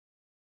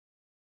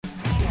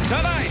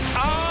Tonight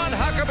on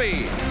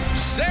Huckabee,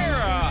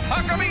 Sarah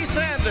Huckabee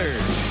Sanders.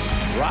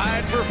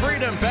 Ride for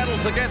Freedom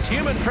battles against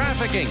human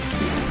trafficking.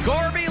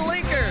 Gorby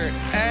Linker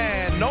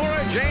and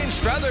Nora Jane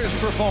Struthers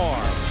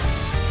perform.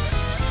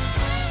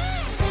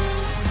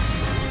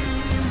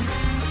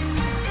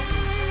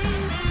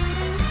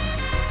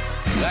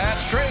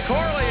 That's Trey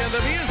Corley in the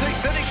Music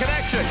City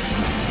Connection.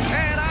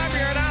 And I'm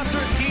your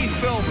announcer, Keith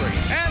Bilbrey.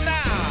 And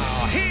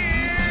now,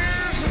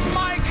 here's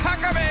Mike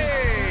Huckabee.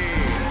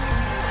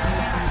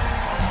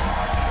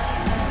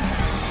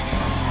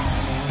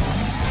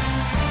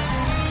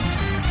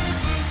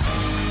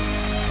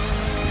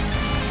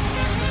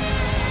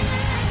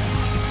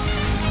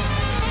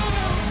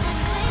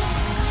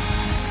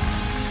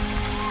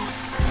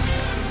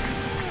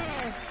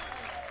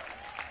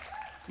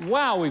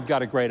 Wow, we've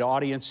got a great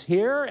audience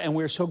here, and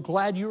we're so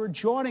glad you are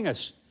joining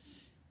us.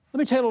 Let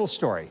me tell you a little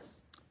story.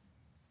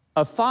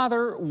 A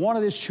father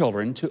wanted his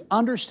children to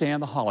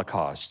understand the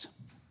Holocaust,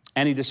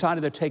 and he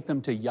decided to take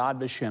them to Yad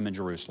Vashem in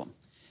Jerusalem.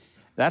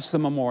 That's the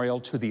memorial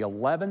to the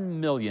 11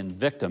 million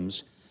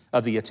victims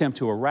of the attempt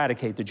to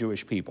eradicate the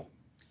Jewish people.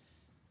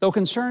 Though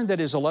concerned that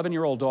his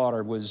 11-year-old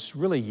daughter was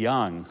really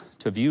young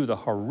to view the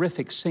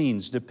horrific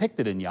scenes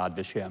depicted in Yad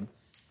Vashem,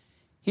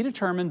 he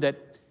determined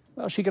that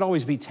well, she could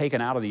always be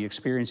taken out of the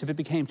experience if it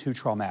became too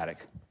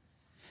traumatic.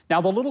 Now,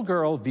 the little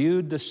girl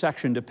viewed the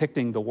section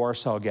depicting the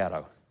Warsaw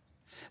Ghetto.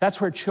 That's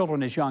where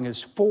children as young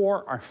as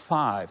 4 or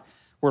 5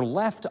 were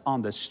left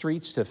on the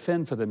streets to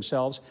fend for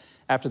themselves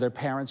after their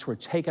parents were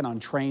taken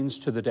on trains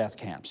to the death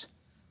camps.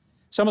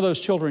 Some of those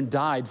children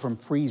died from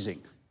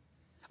freezing.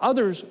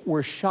 Others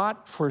were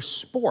shot for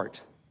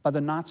sport by the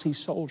Nazi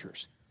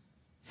soldiers.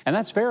 And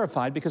that's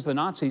verified because the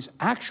Nazis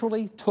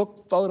actually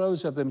took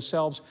photos of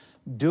themselves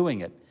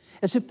doing it,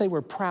 as if they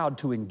were proud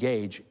to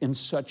engage in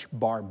such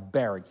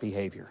barbaric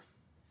behavior.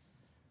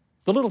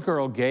 The little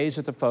girl gazed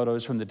at the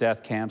photos from the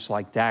death camps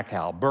like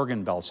Dachau,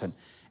 Bergen-Belsen,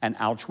 and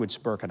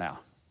Auschwitz-Birkenau.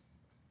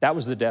 That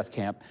was the death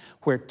camp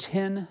where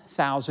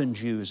 10,000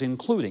 Jews,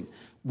 including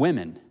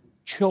women,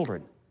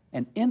 children,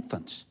 and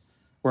infants,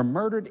 were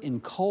murdered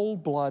in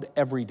cold blood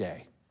every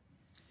day.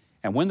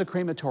 And when the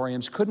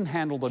crematoriums couldn't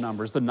handle the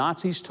numbers, the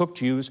Nazis took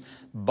Jews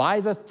by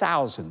the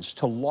thousands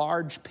to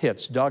large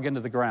pits dug into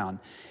the ground,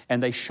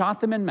 and they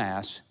shot them en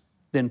masse,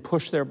 then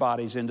pushed their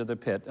bodies into the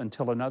pit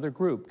until another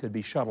group could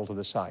be shuttled to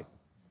the site.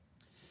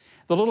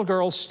 The little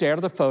girl stared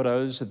at the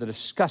photos of the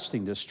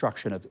disgusting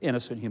destruction of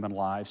innocent human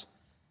lives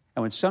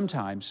and would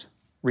sometimes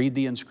read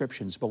the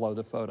inscriptions below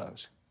the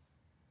photos.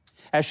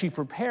 As she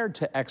prepared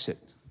to exit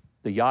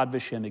the Yad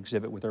Vashem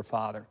exhibit with her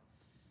father,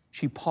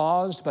 she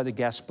paused by the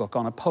guest book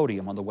on a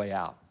podium on the way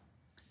out.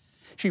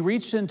 She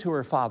reached into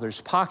her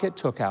father's pocket,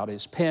 took out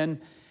his pen,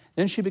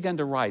 then she began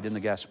to write in the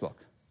guest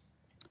book.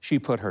 She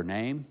put her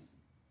name,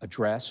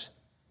 address,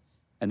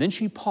 and then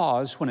she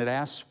paused when it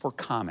asked for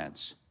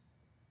comments.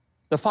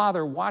 The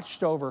father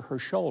watched over her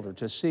shoulder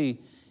to see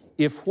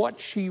if what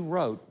she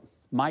wrote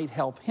might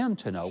help him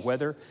to know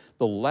whether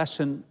the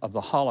lesson of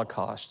the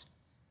Holocaust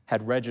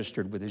had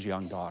registered with his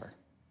young daughter.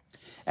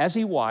 As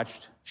he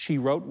watched, she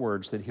wrote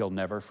words that he'll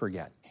never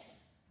forget.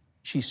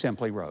 She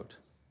simply wrote,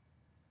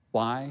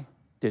 "Why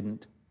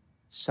didn't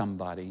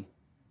somebody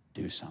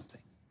do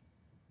something?"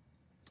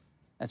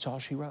 That's all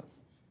she wrote.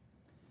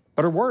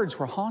 But her words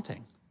were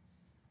haunting.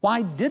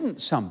 Why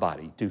didn't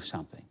somebody do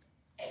something?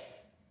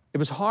 It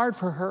was hard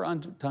for her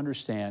to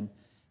understand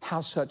how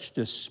such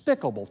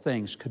despicable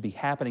things could be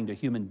happening to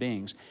human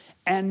beings,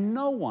 and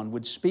no one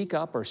would speak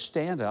up or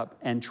stand up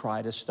and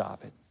try to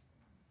stop it.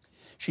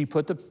 She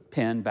put the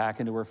pen back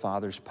into her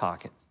father's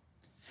pocket,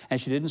 and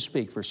she didn't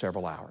speak for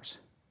several hours.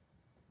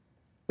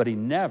 But he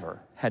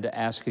never had to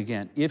ask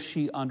again if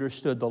she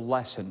understood the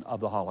lesson of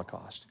the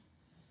Holocaust.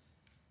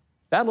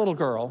 That little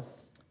girl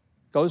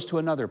goes to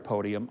another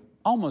podium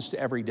almost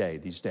every day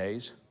these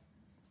days.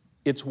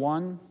 It's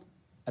one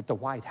at the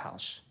White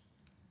House.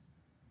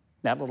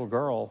 That little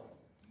girl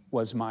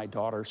was my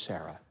daughter,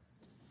 Sarah,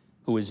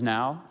 who is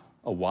now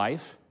a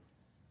wife,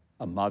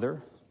 a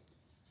mother,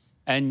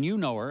 and you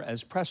know her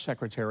as press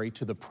secretary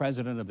to the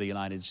President of the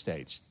United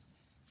States.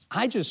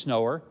 I just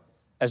know her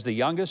as the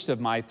youngest of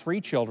my 3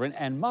 children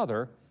and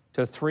mother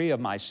to 3 of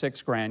my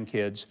 6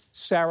 grandkids,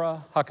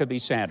 Sarah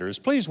Huckabee Sanders.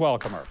 Please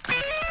welcome her.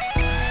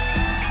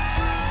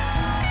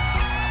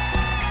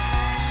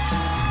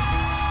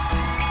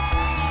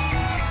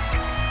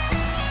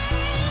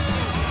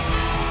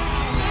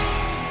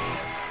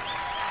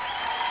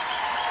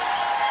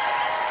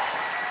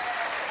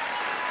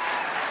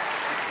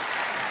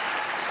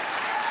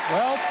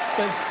 Well,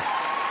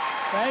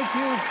 thank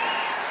you.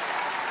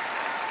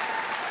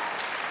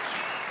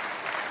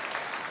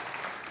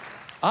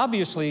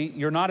 Obviously,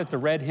 you're not at the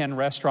Red Hen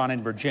restaurant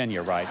in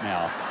Virginia right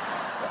now.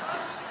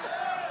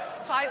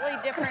 Slightly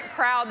different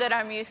crowd that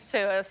I'm used to.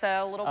 It's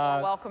a little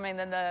more welcoming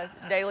than the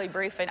daily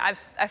briefing.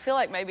 I feel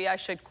like maybe I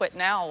should quit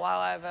now while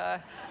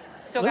I've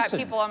still got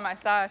people on my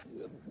side.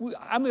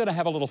 I'm going to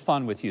have a little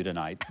fun with you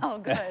tonight. Oh,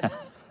 good.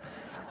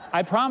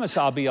 I promise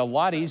I'll be a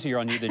lot easier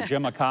on you than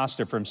Jim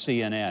Acosta from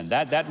CNN.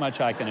 That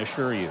much I can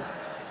assure you.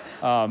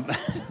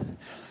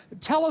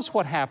 Tell us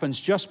what happens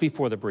just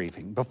before the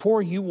briefing,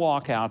 before you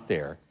walk out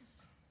there,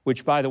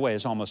 which, by the way,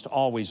 is almost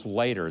always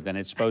later than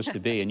it's supposed to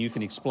be, and you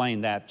can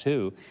explain that,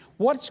 too.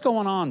 What's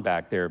going on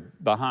back there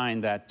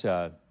behind that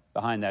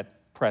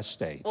press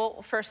stage?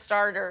 Well, for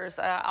starters,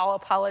 I'll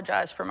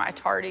apologize for my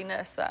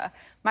tardiness.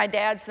 My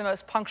dad's the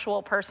most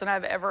punctual person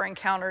I've ever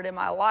encountered in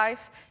my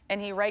life,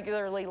 and he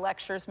regularly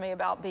lectures me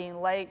about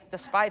being late,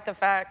 despite the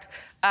fact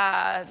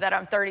that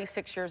I'm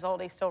 36 years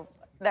old.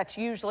 That's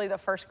usually the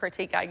first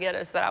critique I get,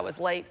 is that I was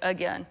late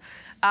again.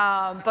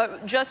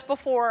 But just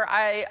before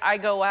I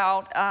go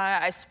out,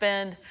 I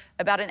spend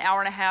about an hour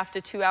and a half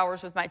to 2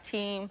 hours with my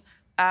team,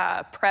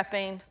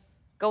 prepping,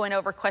 going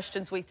over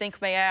questions we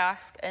think may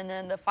ask. And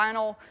then the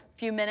final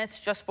few minutes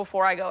just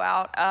before I go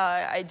out,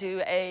 I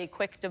do a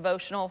quick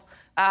devotional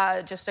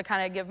just to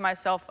kind of give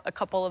myself a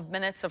couple of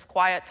minutes of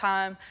quiet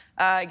time,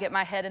 get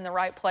my head in the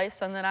right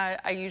place. And then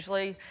I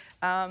usually,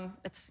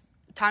 it's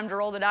time to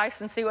roll the dice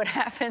and see what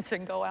happens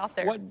and go out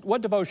there.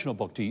 What devotional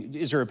book do you,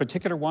 is there a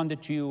particular one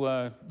that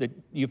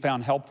you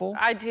found helpful?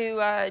 I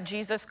do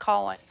Jesus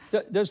Calling.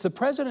 Does the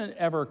president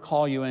ever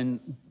call you in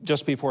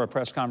just before a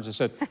press conference and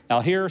said, now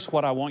here's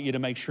what I want you to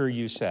make sure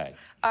you say?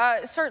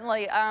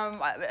 Certainly.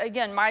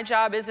 Again, my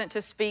job isn't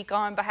to speak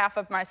on behalf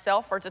of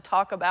myself or to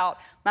talk about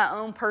my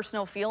own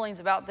personal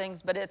feelings about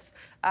things, but it's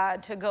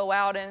to go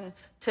out and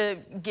to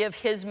give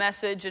his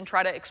message and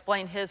try to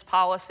explain his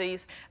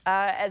policies.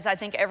 As I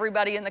think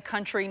everybody in the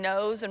country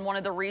knows, and one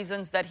of the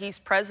reasons that he's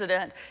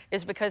president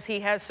is because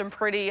he has some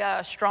pretty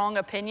strong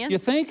opinions. You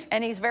think?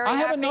 And he's very I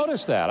haven't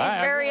noticed that.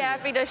 He's very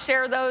happy to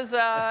share those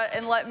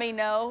and let me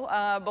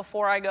know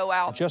before I go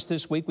out. Just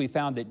this week, we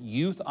found that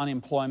youth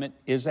unemployment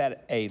is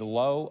at a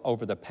low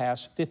over the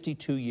past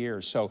 52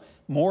 years. So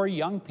more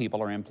young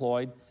people are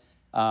employed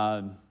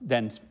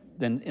than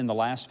in the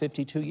last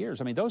 52 years.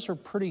 I mean, those are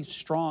pretty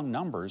strong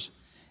numbers.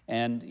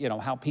 And, you know,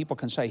 how people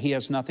can say he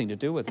has nothing to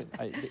do with it.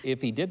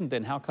 If he didn't,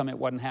 then how come it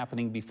wasn't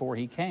happening before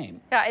he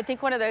came? Yeah, I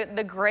think one of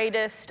the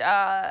greatest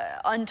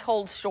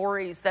untold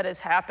stories that has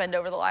happened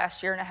over the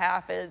last year and a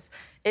half is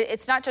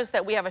it's not just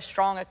that we have a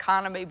strong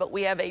economy, but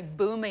we have a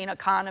booming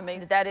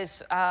economy that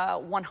is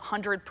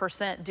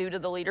 100% due to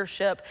the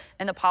leadership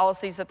and the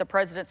policies that the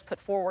president's put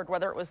forward,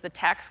 whether it was the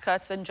Tax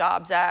Cuts and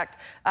Jobs Act,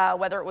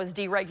 whether it was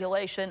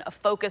deregulation, a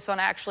focus on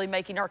actually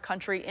making our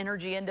country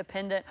energy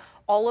independent.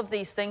 All of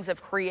these things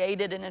have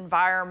created an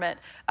environment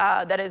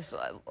that has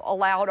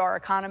allowed our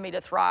economy to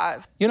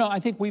thrive. You know,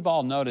 I think we've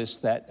all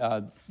noticed that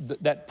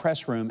that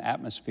press room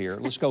atmosphere,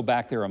 let's go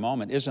back there a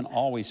moment, isn't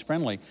always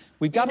friendly.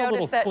 We've got a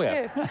little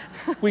clip.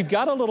 We've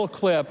got a little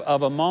clip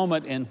of a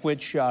moment in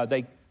which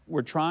they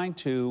were trying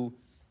to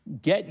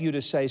get you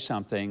to say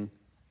something,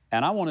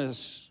 and I want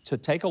us to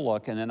take a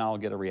look, and then I'll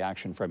get a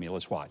reaction from you.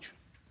 Let's watch.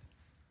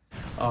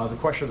 The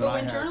question that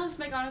when journalists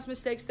make honest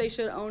mistakes, they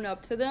should own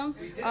up to them.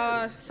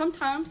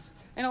 Sometimes,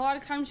 and a lot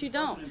of times you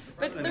don't.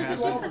 But there's a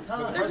difference.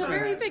 There's a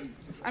very big...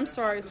 I'm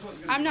sorry,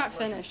 I'm not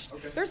finished.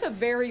 There's a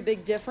very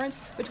big difference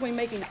between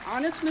making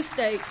honest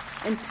mistakes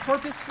and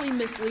purposefully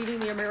misleading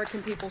the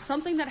American people,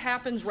 something that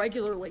happens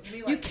regularly.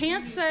 You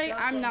can't say,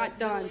 I'm not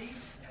done.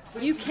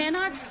 You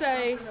cannot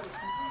say,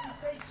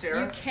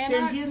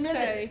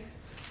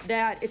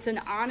 that it's an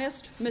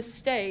honest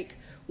mistake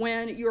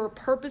when you're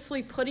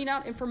purposely putting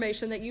out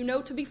information that you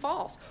know to be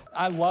false.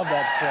 I love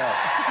that clip.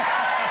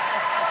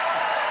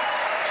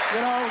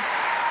 You know,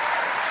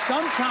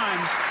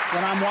 sometimes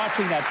when I'm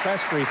watching that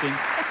press briefing,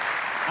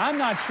 I'm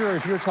not sure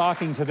if you're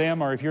talking to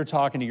them or if you're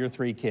talking to your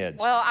three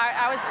kids. Well,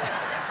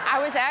 I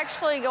was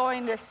actually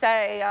going to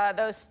say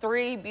those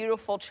three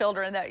beautiful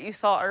children that you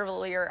saw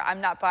earlier, I'm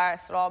not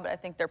biased at all, but I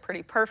think they're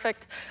pretty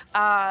perfect.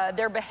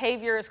 Their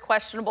behavior is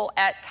questionable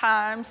at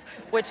times,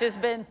 which has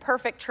been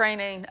perfect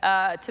training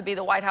to be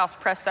the White House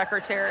press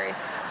secretary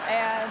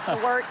and to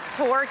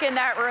work in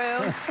that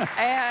room.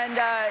 And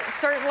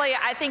certainly,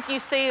 I think you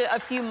see a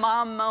few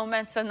mom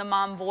moments and the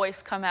mom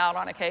voice come out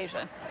on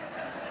occasion.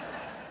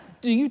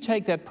 Do you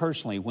take that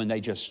personally when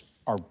they just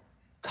are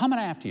coming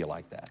after you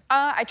like that?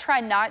 I try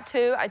not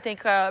to. I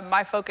think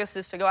my focus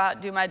is to go out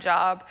and do my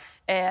job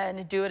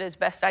and do it as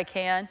best I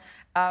can.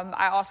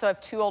 I also have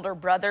two older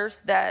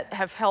brothers that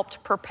have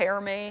helped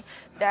prepare me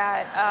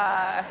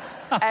that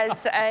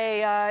as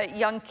a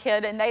young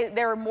kid, and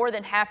they're more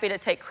than happy to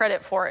take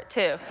credit for it,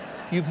 too.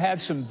 You've had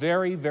some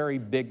very, very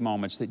big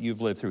moments that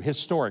you've lived through,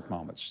 historic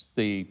moments.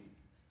 The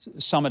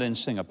summit in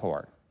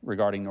Singapore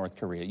regarding North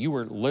Korea. You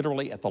were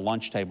literally at the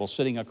lunch table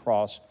sitting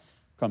across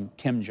from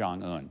Kim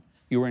Jong-un.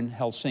 You were in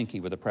Helsinki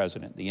with the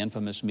president, the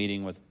infamous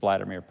meeting with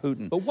Vladimir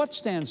Putin. But what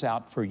stands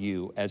out for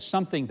you as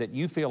something that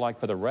you feel like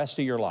for the rest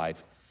of your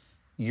life,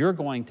 you're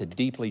going to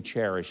deeply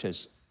cherish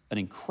as an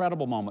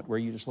incredible moment where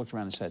you just looked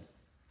around and said,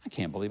 I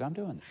can't believe I'm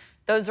doing that?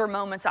 Those are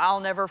moments I'll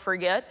never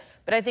forget.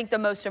 But I think the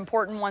most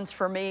important ones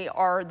for me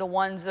are the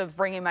ones of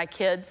bringing my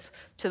kids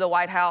to the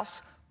White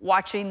House,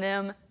 watching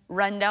them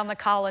run down the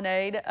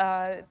colonnade.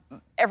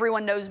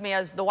 Everyone knows me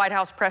as the White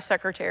House press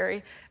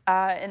secretary,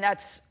 and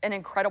that's an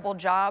incredible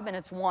job, and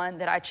it's one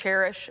that I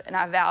cherish and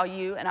I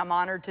value and I'm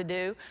honored to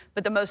do.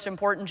 But the most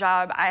important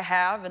job I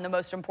have, and the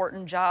most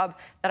important job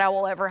that I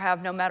will ever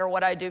have, no matter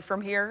what I do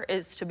from here,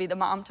 is to be the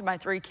mom to my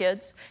 3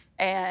 kids.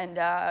 And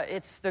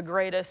it's the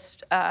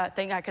greatest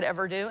thing I could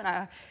ever do, and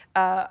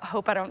I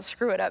hope I don't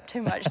screw it up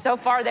too much. So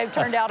far, they've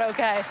turned out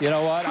okay. You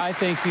know what? I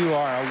think you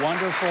are a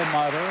wonderful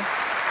mother,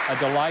 a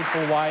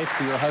delightful wife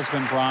to your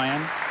husband,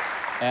 Brian,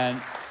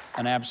 and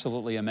an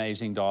absolutely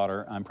amazing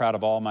daughter. I'm proud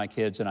of all my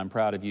kids, and I'm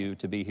proud of you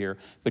to be here.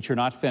 But you're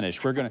not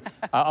finished. We're going to,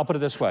 I'll put it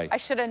this way. I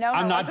should have known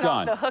I'm I not wasn't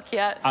done. off the hook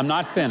yet. I'm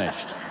not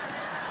finished.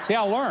 See,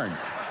 I'll learn.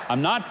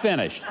 I'm not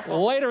finished.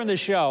 Later in the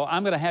show,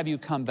 I'm going to have you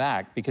come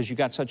back because you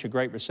got such a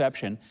great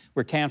reception.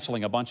 We're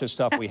canceling a bunch of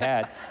stuff we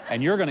had,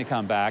 and you're going to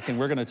come back, and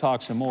we're going to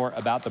talk some more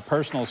about the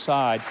personal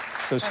side,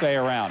 so stay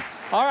around.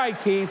 All right,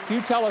 Keith, you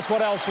tell us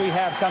what else we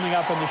have coming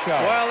up on the show.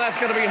 Well, that's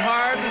going to be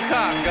hard to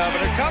top,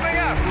 Governor. Coming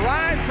up,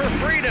 Ride for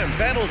Freedom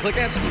battles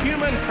against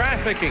human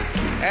trafficking.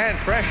 And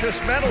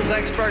precious metals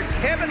expert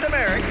Kevin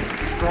DeMerick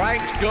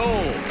strikes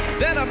gold.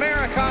 Then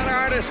Americana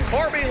artist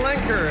Corby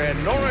Linker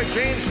and Nora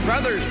Jane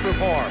Struthers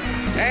perform.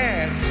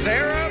 And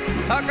Sarah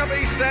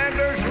Huckabee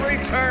Sanders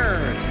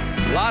returns.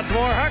 Lots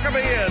more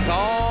Huckabee is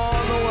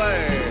on the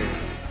way.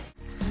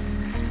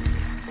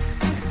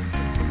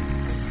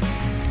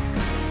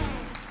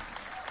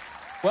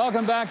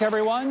 Welcome back,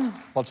 everyone.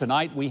 Well,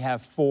 tonight we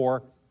have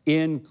 4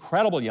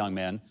 incredible young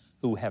men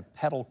who have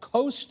pedaled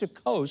coast to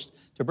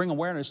coast to bring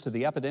awareness to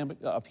the epidemic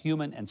of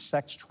human and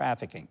sex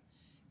trafficking.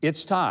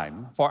 It's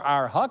time for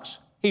our Huck's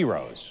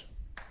Heroes.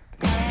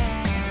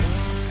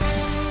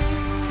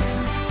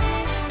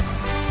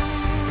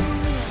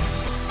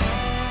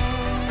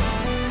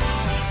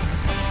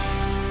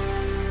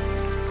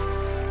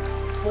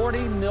 "40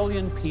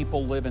 million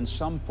people live in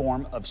some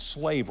form of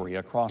slavery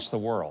across the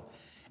world.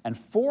 And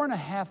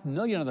 4.5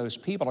 million of those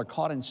people are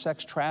caught in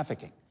sex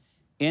trafficking.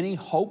 Any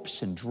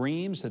hopes and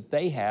dreams that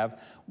they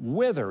have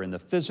wither in the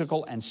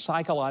physical and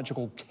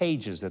psychological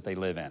cages that they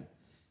live in.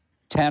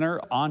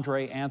 Tanner,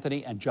 Andre,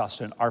 Anthony, and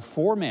Justin are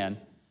 4 men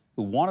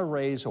who want to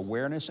raise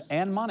awareness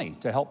and money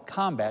to help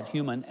combat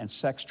human and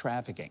sex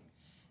trafficking.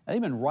 And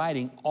they've been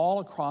riding all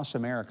across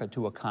America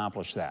to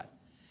accomplish that.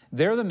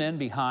 They're the men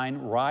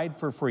behind Ride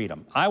for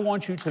Freedom. I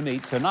want you to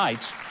meet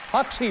tonight's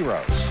Huck's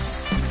Heroes.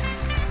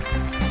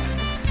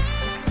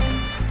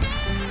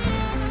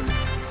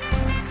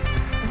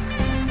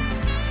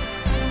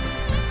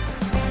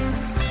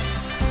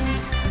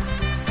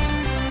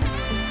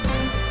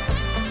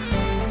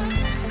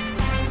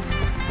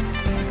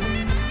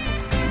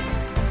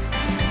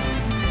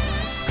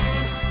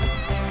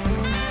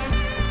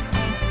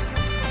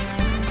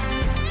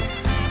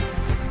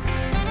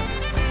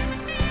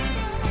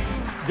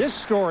 This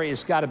story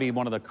has got to be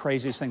one of the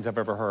craziest things I've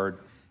ever heard.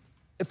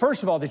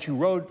 First of all, that you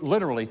rode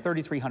literally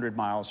 3,300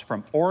 miles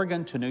from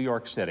Oregon to New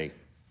York City.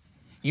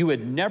 You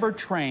had never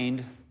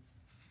trained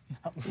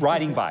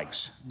riding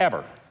bikes,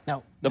 ever.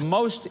 No. The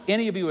most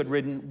any of you had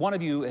ridden, one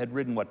of you had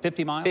ridden, what,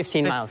 50 miles?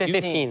 15 miles.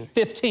 15.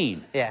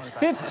 15. Yeah.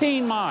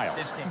 15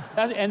 miles.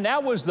 15. And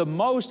that was the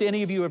most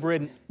any of you have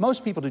ridden.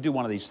 Most people to do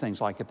one of these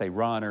things, like if they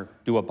run or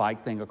do a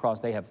bike thing across,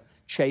 they have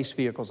chase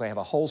vehicles, they have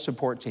a whole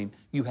support team.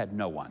 You had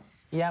no one.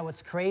 Yeah,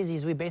 what's crazy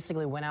is we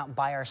basically went out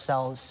by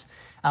ourselves.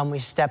 We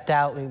stepped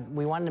out.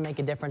 We wanted to make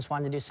a difference,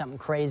 wanted to do something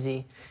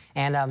crazy.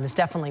 And this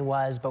definitely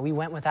was, but we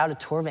went without a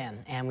tour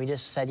van. And we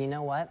just said, you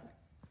know what?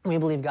 We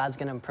believe God's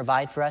going to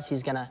provide for us.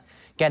 He's going to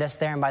get us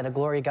there. And by the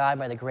glory of God,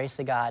 by the grace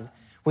of God,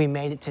 we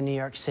made it to New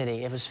York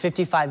City. It was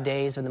 55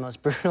 days of the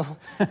most brutal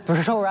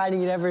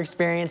riding you'd ever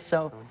experienced.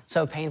 So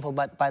painful,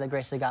 but by the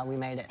grace of God, we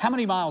made it. How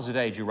many miles a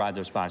day did you ride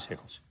those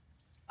bicycles?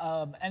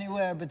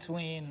 Anywhere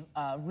between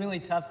really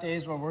tough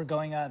days where we're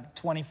going at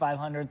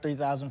 2,500,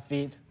 3,000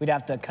 feet. We'd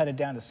have to cut it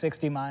down to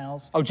 60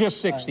 miles. Oh, just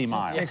 60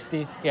 miles.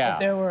 60. Yeah. But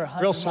there were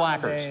 100 real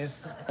slackers.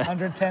 days,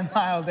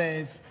 110-mile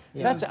days.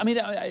 Yeah. I mean,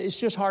 it's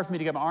just hard for me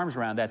to get my arms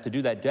around that, to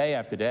do that day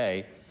after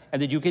day,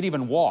 and that you could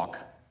even walk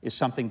is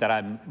something that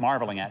I'm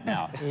marveling at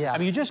now. Yeah. I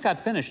mean, you just got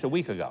finished a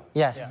week ago.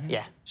 Yes.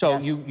 Yeah. So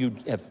yes. you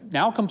have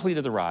now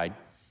completed the ride.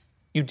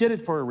 You did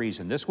it for a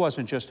reason. This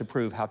wasn't just to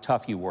prove how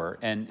tough you were,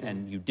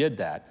 and you did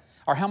that.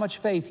 Or how much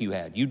faith you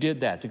had. You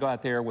did that, to go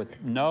out there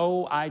with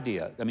no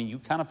idea. I mean, you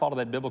kind of follow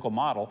that biblical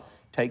model.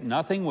 Take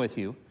nothing with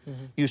you.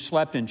 Mm-hmm. You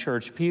slept in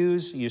church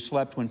pews. You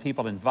slept when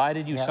people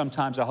invited you,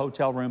 sometimes a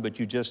hotel room, but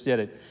you just did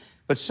it.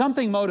 But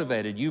something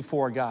motivated you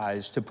 4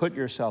 guys to put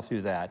yourself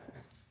through that.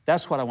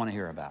 That's what I want to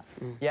hear about.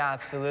 Yeah,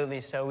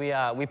 absolutely. So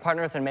we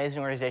partner with an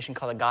amazing organization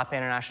called Agape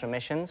International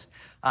Missions,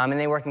 and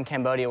they work in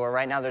Cambodia, where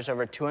right now there's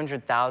over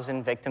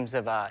 200,000 victims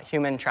of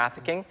human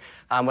trafficking,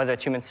 whether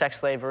it's human sex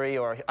slavery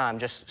or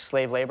just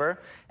slave labor,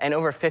 and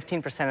over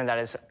 15% of that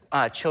is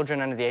children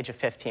under the age of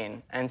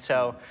 15. And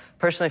so,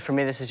 personally, for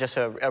me, this is just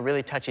a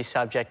really touchy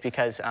subject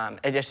because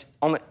it just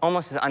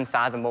almost is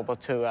unfathomable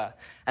to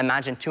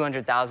imagine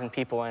 200,000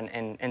 people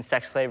in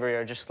sex slavery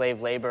or just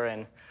slave labor.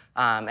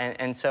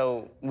 And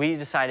so we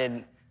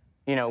decided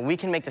you know, we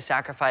can make the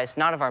sacrifice,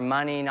 not of our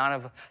money, not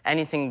of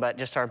anything, but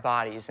just our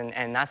bodies.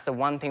 And that's the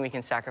one thing we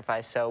can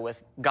sacrifice. So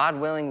with God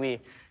willing, we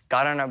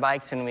got on our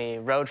bikes and we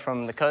rode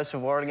from the coast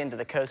of Oregon to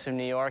the coast of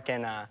New York,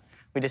 and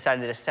we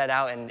decided to set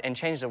out and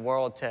change the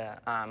world to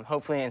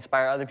hopefully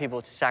inspire other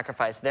people to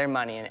sacrifice their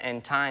money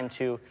and time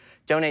to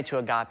donate to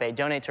Agape,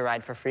 donate to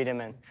Ride for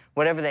Freedom, and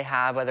whatever they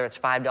have, whether it's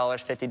 $5,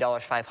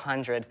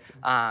 $50,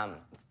 $500,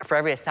 for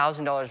every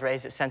 $1,000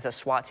 raised, it sends a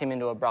SWAT team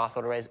into a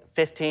brothel to raise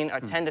 10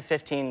 to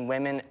 15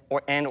 women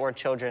or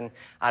children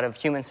out of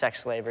human sex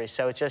slavery.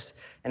 So it's just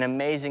an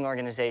amazing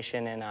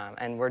organization,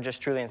 and we're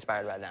just truly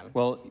inspired by them.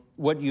 Well,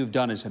 what you've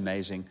done is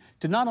amazing,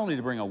 to not only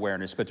to bring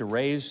awareness, but to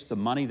raise the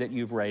money that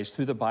you've raised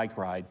through the bike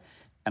ride.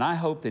 And I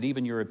hope that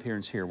even your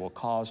appearance here will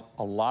cause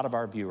a lot of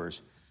our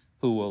viewers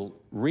who will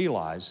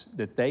realize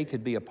that they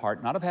could be a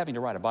part, not of having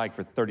to ride a bike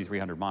for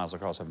 3,300 miles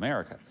across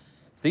America.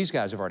 These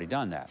guys have already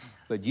done that.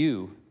 But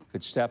you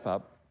could step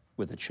up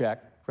with a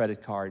check,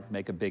 credit card,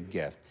 make a big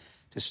gift.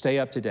 To stay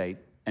up to date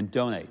and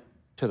donate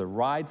to the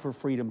Ride for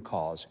Freedom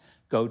cause,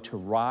 go to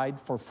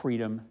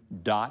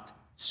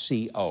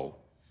rideforfreedom.co.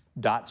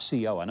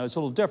 .co. I know it's a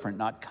little different,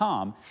 not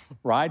com,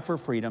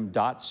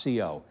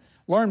 rideforfreedom.co.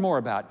 Learn more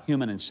about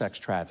human and sex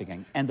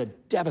trafficking and the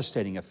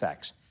devastating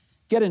effects.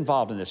 Get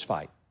involved in this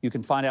fight. You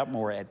can find out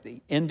more at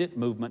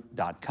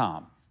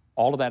theenditmovement.com.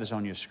 All of that is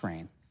on your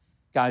screen.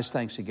 Guys,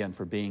 thanks again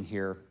for being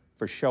here,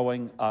 for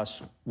showing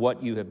us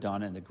what you have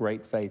done and the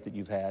great faith that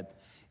you've had.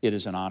 It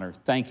is an honor.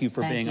 Thank you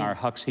for being our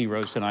Huck's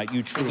heroes tonight.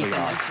 You truly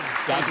are.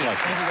 God bless you.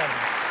 Thank you, Governor.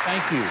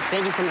 Thank you.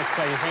 Thank you for this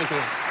pleasure. Thank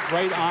you.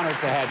 Great honor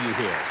to have you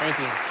here. Thank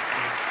you.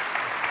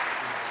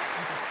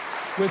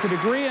 With a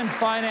degree in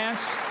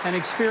finance and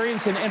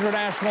experience in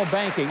international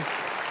banking,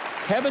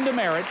 Kevin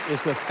DeMerit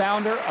is the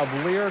founder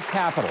of Lear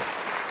Capital.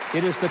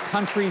 It is the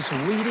country's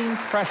leading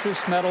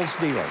precious metals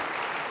dealer.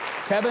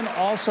 Kevin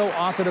also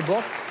authored a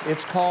book.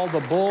 It's called The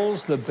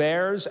Bulls, the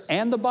Bears,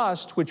 and the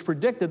Bust, which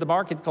predicted the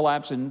market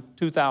collapse in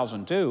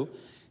 2002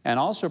 and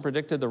also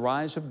predicted the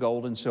rise of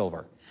gold and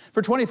silver.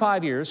 For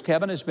 25 years,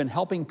 Kevin has been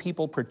helping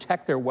people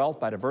protect their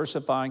wealth by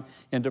diversifying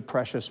into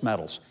precious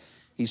metals.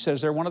 He says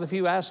they're one of the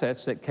few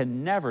assets that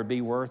can never be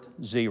worth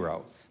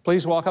zero.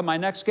 Please welcome my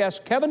next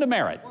guest, Kevin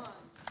DeMerit.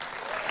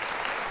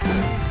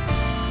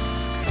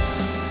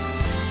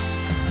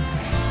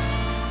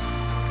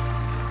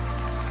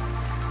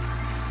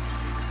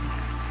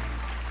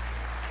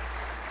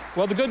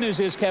 Well, the good news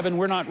is, Kevin,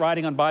 we're not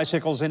riding on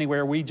bicycles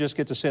anywhere. We just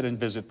get to sit and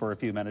visit for a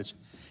few minutes.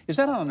 Is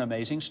that not an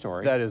amazing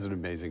story? That is an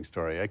amazing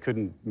story. I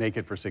couldn't make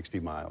it for 60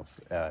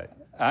 miles.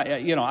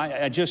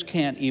 I just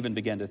can't even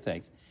begin to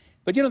think.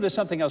 But, you know, there's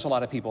something else a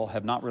lot of people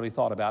have not really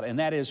thought about, and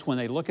that is when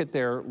they look at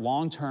their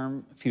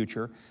long-term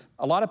future,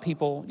 a lot of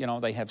people, you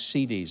know, they have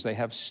CDs, they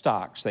have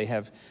stocks, they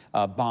have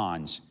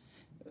bonds.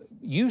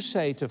 You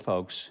say to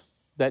folks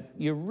that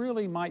you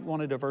really might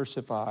want to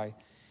diversify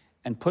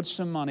and put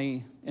some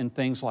money in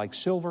things like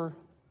silver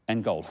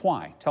and gold.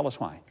 Why? Tell us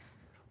why.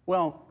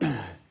 Well,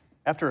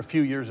 after a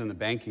few years in the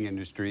banking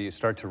industry, you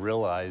start to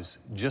realize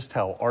just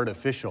how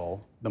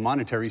artificial the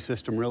monetary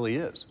system really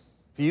is.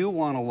 If you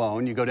want a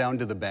loan, you go down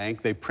to the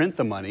bank, they print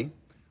the money,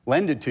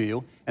 lend it to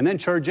you, and then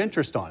charge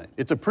interest on it.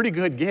 It's a pretty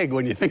good gig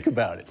when you think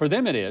about it. For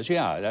them it is,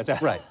 yeah. That's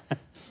right.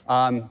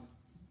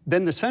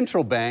 Then the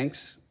central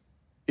banks,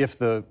 if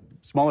the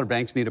smaller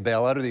banks need a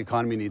bailout or the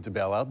economy needs a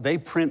bailout, they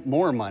print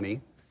more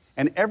money.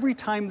 And every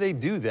time they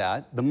do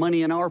that, the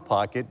money in our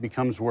pocket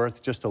becomes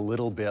worth just a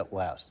little bit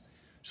less.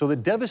 So the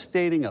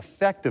devastating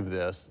effect of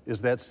this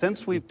is that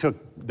since we took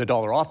the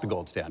dollar off the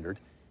gold standard,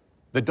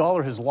 the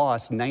dollar has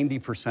lost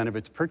 90% of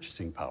its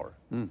purchasing power.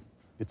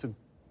 It's a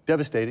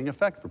devastating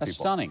effect for people. That's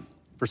stunning.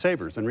 For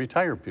savers and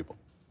retired people.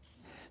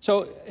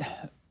 So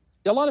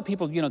a lot of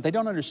people, you know, they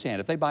don't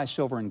understand. If they buy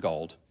silver and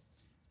gold,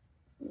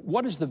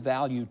 what is the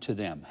value to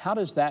them? How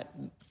does that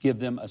give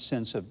them a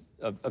sense of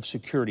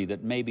security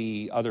that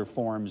maybe other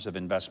forms of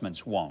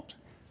investments won't?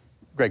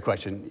 Great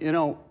question. You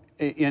know,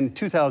 in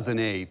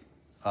 2008,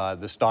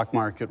 the stock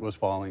market was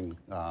falling,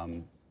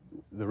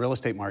 the real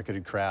estate market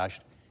had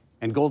crashed,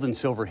 and gold and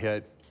silver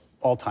hit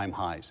all-time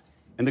highs.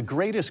 And the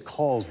greatest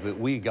calls that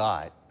we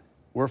got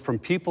were from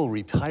people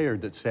retired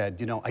that said,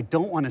 you know, I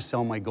don't want to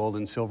sell my gold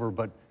and silver,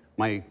 but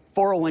my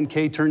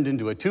 401k turned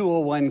into a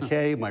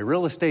 201k, my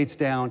real estate's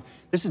down.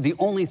 This is the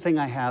only thing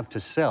I have to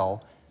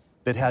sell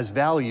that has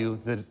value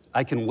that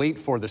I can wait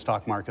for the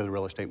stock market or the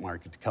real estate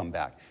market to come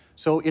back.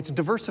 So it's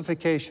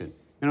diversification.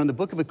 You know, in the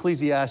book of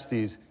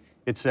Ecclesiastes,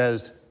 it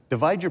says,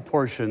 divide your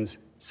portions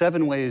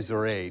 7 ways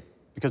or 8,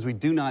 because we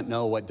do not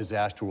know what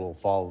disaster will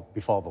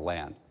befall the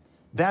land.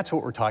 That's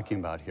what we're talking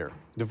about here.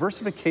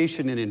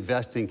 Diversification in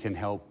investing can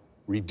help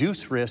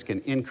reduce risk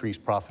and increase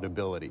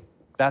profitability.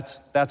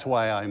 That's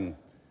why I'm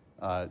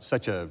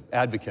such an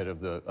advocate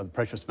of the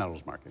precious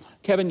metals market.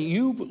 Kevin,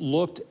 you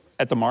looked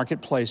at the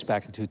marketplace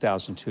back in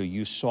 2002.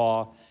 You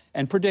saw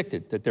and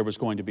predicted that there was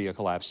going to be a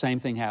collapse. Same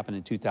thing happened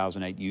in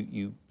 2008.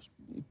 You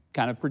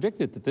kind of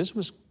predicted that this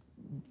was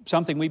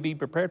something we'd be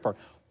prepared for.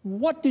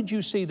 What did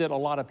you see that a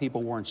lot of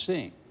people weren't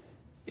seeing?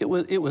 It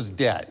was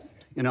debt.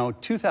 You know,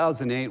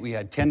 2008, we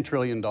had $10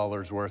 trillion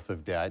worth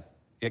of debt.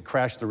 It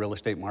crashed the real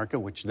estate market,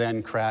 which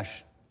then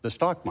crashed the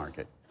stock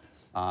market.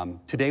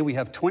 Today, we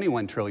have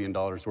 $21 trillion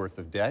worth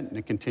of debt, and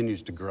it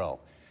continues to grow.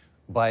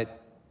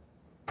 But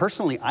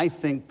personally, I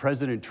think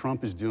President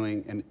Trump is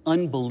doing an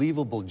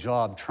unbelievable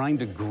job trying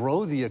to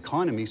grow the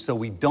economy so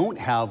we don't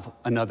have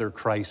another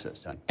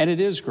crisis. And it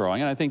is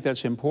growing, and I think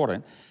that's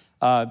important.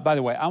 By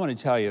the way, I want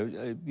to tell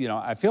you,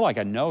 I feel like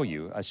I know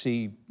you. I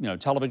see,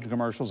 television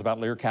commercials about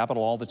Lear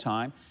Capital all the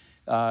time.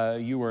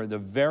 You were the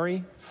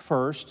very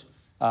first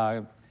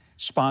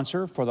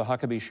sponsor for the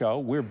Huckabee Show.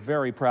 We're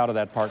very proud of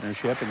that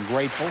partnership and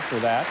grateful for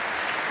that.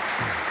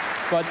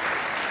 But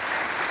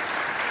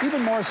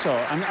even more so,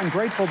 I'm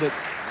grateful that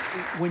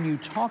when you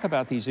talk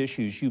about these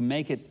issues, you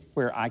make it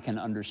where I can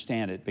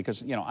understand it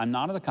because, I'm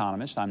not an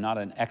economist. I'm not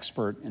an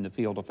expert in the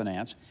field of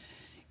finance.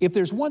 If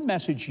there's one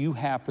message you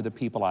have for the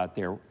people out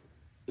there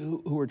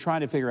who are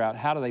trying to figure out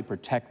how do they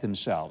protect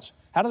themselves,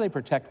 how do they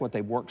protect what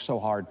they've worked so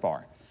hard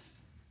for,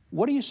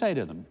 what do you say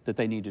to them that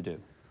they need to do?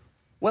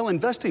 Well,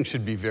 investing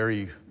should be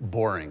very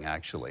boring,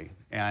 actually.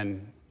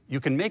 And you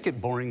can make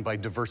it boring by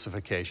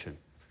diversification.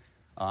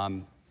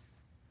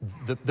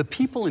 The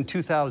people in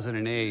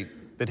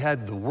 2008 that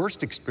had the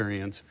worst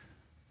experience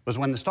was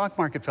when the stock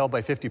market fell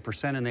by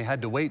 50% and they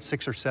had to wait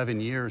 6 or 7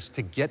 years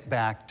to get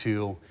back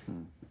to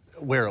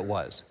where it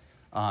was.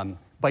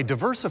 By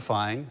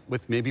diversifying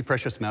with maybe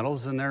precious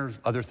metals, and there are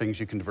other things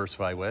you can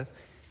diversify with,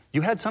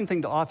 you had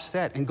something to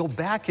offset and go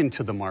back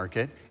into the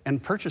market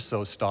and purchase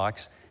those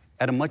stocks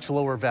at a much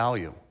lower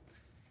value.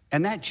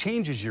 And that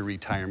changes your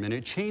retirement.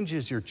 It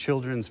changes your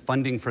children's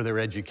funding for their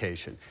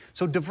education.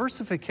 So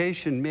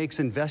diversification makes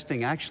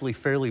investing actually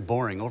fairly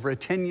boring. Over a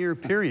 10-year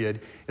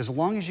period, as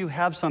long as you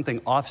have something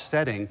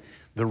offsetting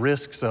the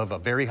risks of a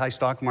very high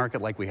stock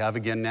market like we have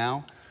again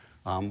now,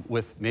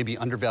 with maybe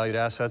undervalued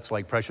assets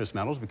like precious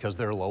metals because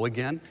they're low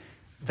again,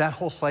 that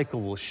whole cycle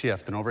will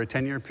shift. And over a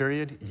 10-year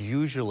period,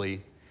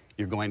 usually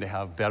you're going to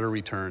have better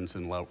returns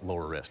and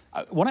lower risk.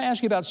 I want to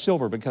ask you about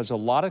silver because a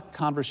lot of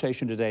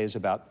conversation today is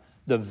about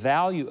the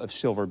value of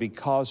silver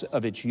because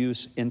of its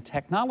use in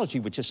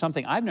technology, which is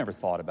something I've never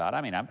thought about.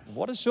 I mean,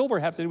 what does silver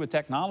have to do with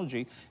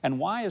technology, and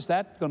why is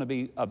that going to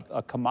be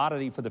a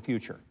commodity for the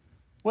future?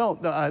 Well,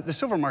 the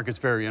silver market's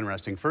very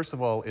interesting. First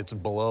of all, it's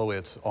below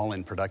its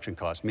all-in production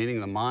cost,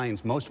 meaning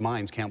most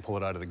mines can't pull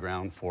it out of the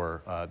ground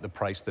for the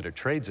price that it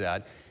trades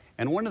at.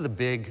 And one of the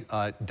big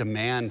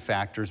demand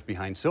factors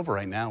behind silver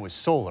right now is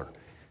solar.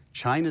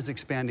 China's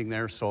expanding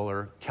their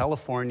solar.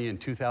 California in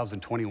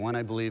 2021,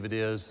 I believe it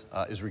is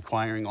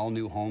requiring all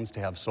new homes to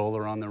have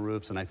solar on their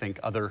roofs, and I think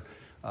other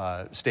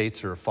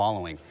states are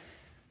following.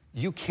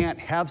 You can't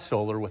have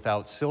solar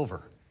without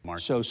silver.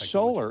 So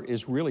solar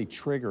is really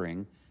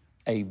triggering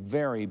a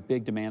very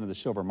big demand of the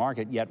silver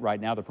market, yet right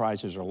now the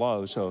prices are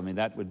low. So, I mean,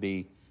 that would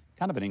be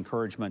kind of an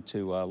encouragement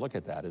to look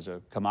at that as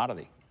a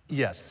commodity.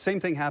 Yes, same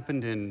thing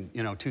happened in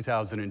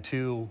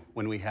 2002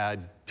 when we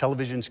had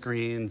television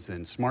screens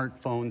and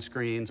smartphone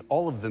screens.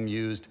 All of them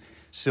used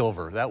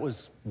silver. That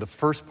was the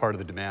first part of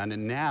the demand,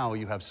 and now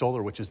you have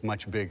solar, which is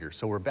much bigger.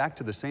 So we're back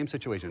to the same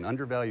situation,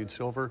 undervalued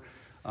silver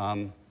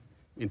in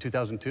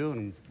 2002,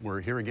 and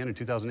we're here again in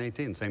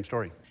 2018, same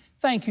story.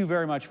 Thank you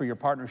very much for your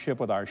partnership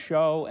with our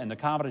show and the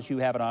confidence you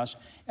have in us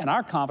and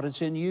our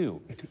confidence in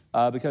you,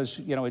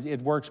 because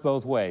it works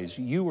both ways.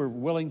 You were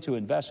willing to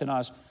invest in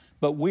us,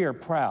 but we are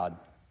proud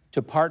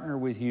to partner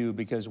with you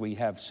because we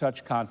have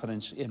such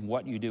confidence in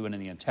what you do and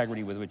in the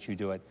integrity with which you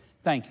do it.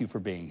 Thank you for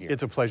being here.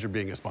 It's a pleasure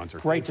being a sponsor.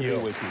 Great to be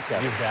with you,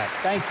 Kevin. You bet.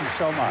 Thank you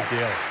so much.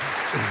 Thank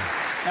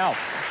you. Now,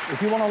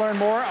 if you want to learn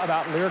more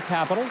about Lear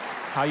Capital,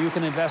 how you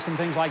can invest in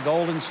things like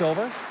gold and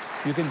silver,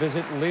 you can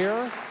visit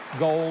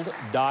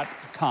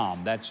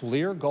LearGold.com. That's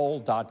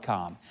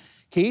LearGold.com.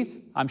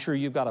 Keith, I'm sure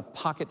you've got a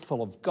pocket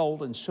full of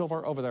gold and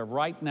silver over there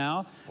right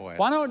now. Boy,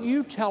 why don't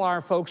you tell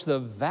our folks the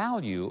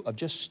value of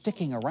just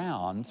sticking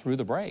around through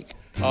the break?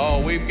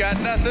 Oh, we've got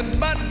nothing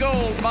but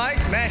gold, Mike.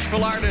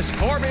 Nashville artist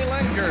Corby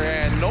Linker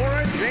and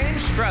Nora Jane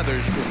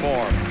Struthers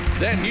perform.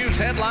 Then news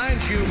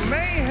headlines you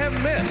may have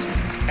missed.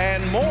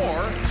 And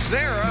more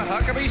Sarah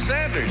Huckabee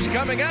Sanders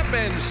coming up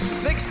in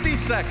 60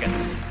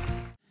 seconds.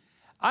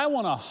 I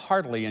want to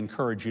heartily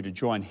encourage you to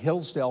join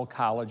Hillsdale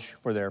College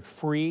for their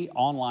free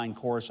online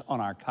course on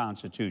our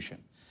Constitution.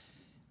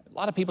 A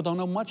lot of people don't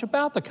know much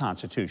about the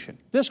Constitution.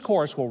 This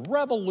course will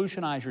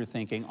revolutionize your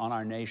thinking on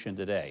our nation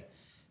today.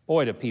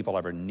 Boy, do people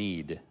ever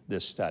need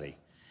this study.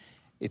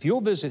 If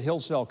you'll visit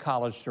Hillsdale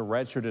College to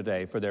register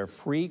today for their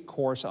free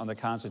course on the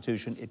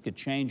Constitution, it could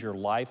change your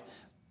life,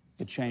 it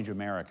could change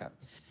America.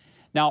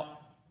 Now,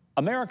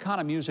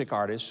 Americana music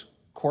artists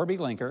Corby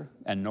Linker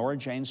and Nora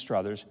Jane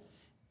Struthers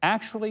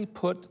actually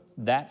put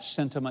that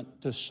sentiment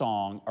to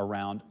song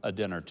around a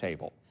dinner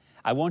table.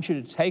 I want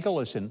you to take a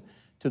listen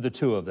to the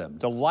two of them.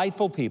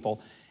 Delightful people,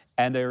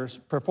 and they're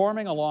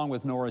performing along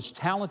with Nora's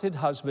talented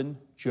husband,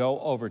 Joe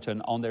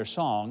Overton, on their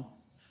song,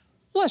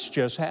 Let's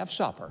Just Have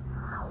Supper.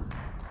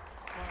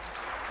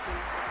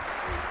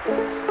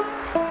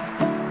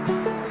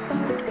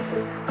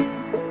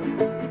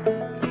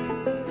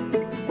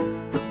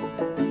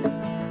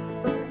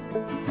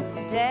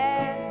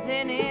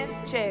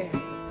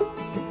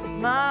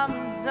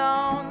 Mama's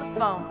on the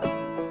phone.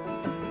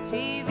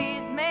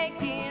 TV's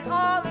making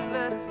all of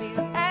us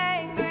feel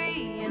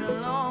angry and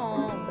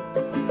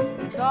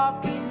alone.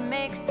 Talking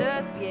makes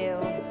us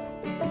yell.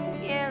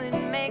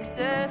 Yelling makes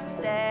us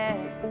sad.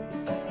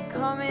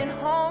 Coming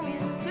home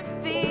used to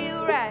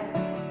feel right.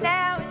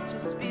 Now it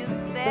just feels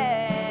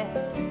bad.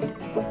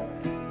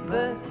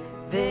 But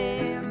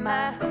they're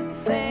my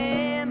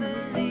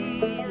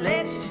family.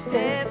 Let's just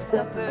have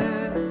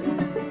supper.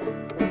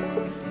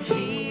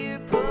 Here,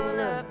 pull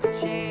up a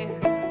chair.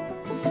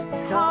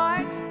 It's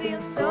hard to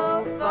feel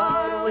so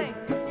far away,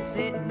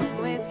 sitting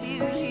with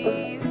you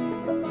here.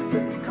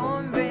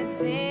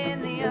 Cornbread's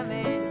in the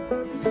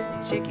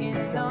oven,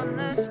 chicken's on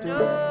the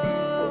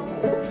stove.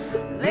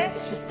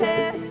 Let's just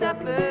have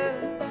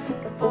supper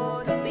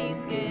before the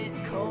beans get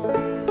cold.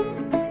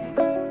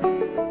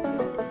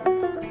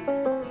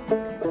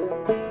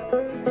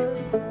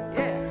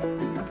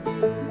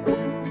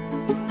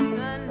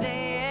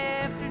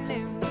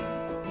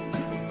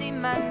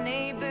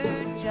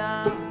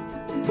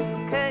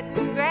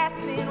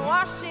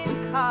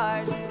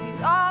 Cars.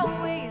 He's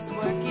always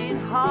working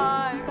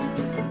hard.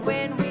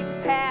 When we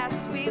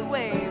pass, we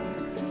wave.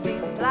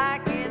 Seems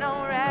like an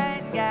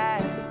alright guy.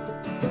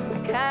 I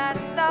kinda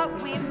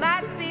thought we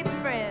might be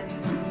friends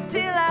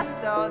till I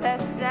saw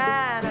that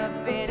sign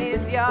up in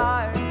his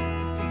yard.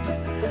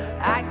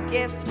 I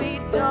guess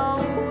we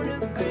don't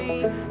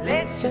agree.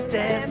 Let's just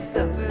have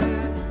supper.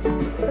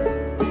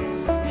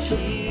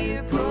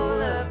 Here,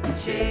 pull up a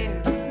chair.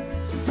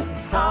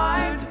 It's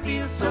hard to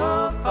feel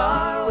so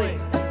far away,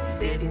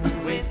 sitting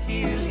with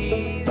you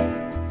here.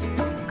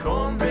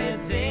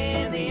 Cornbread's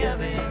in the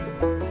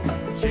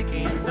oven,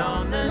 chicken's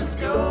on the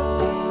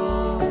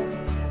stove.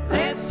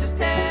 Let's just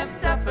have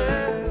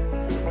supper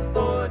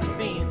before the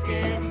beans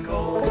get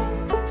cold.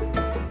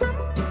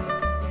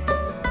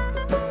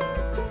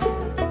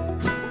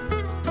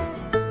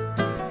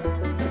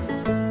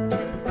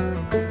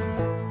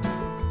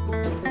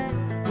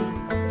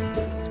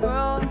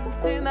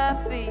 Scrolling through my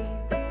feed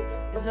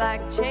is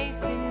like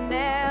chasing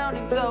down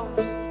a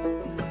ghost.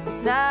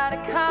 It's not a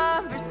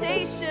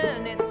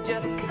conversation, it's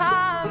just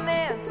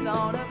comments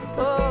on a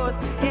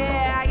post.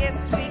 Yeah, I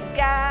guess we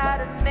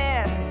got a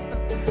mess.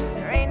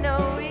 There ain't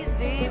no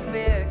easy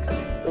fix.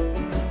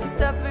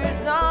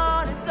 Supper's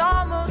on, it's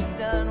almost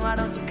done. Why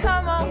don't you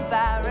come on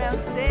by around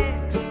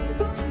 6?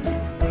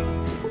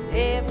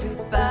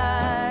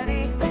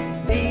 Everybody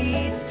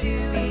needs to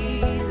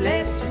eat.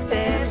 Let's just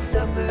have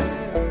supper.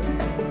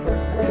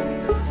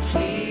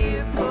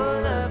 Here,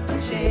 pull up a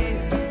chair.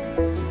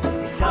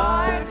 It's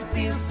hard to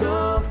feel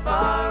so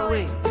far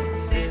away,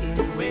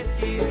 sitting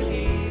with you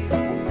here.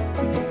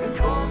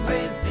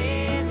 Cornbread's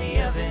in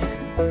the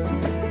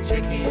oven,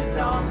 chicken's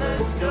on the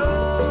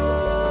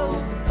stove.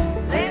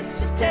 Let's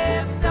just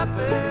have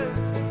supper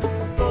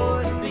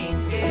before the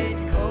beans get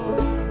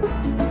cold.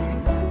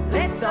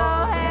 Let's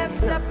all have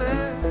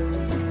supper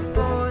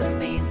before the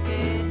beans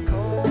get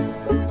cold.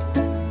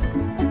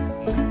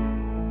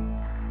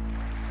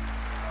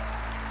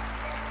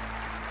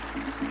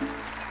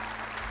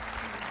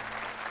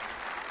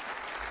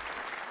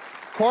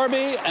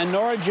 Corby and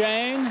Nora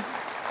Jane,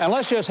 and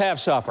let's just have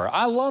supper.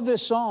 I love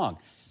this song.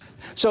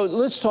 So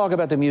let's talk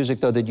about the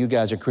music, though, that you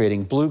guys are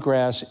creating.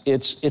 Bluegrass,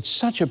 it's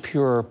such a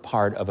pure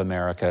part of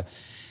America.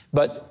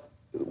 But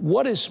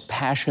what is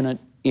passionate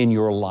in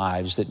your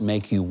lives that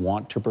make you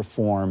want to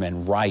perform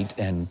and write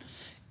and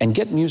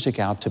get music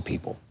out to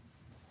people?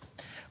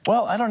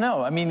 Well, I don't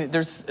know. I mean,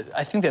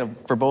 I think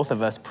that for both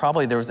of us,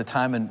 probably there was a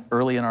time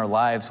early in our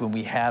lives when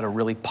we had a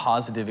really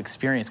positive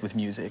experience with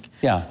music.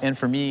 Yeah. And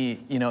for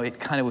me, you know, it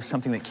kind of was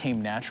something that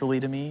came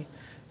naturally to me.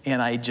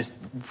 And I just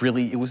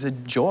really, it was a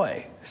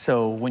joy.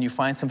 So when you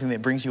find something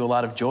that brings you a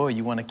lot of joy,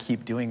 you want to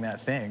keep doing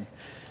that thing.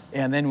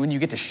 And then when you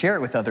get to share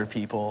it with other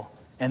people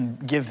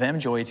and give them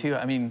joy too,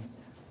 I mean,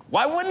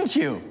 why wouldn't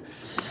you?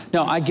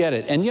 No, I get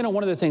it. And you know,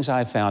 one of the things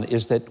I've found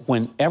is that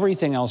when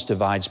everything else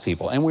divides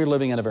people, and we're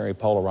living in a very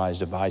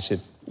polarized,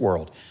 divisive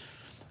world,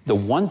 the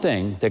one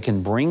thing that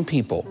can bring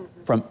people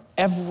from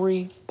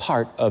every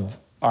part of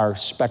our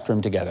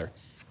spectrum together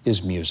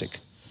is music.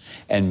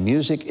 And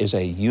music is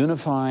a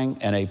unifying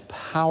and a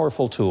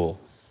powerful tool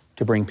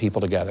to bring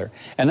people together.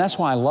 And that's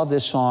why I love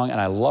this song,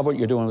 and I love what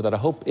you're doing with it. I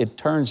hope it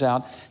turns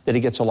out that it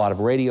gets a lot of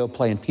radio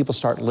play and people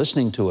start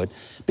listening to it,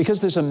 because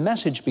there's a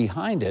message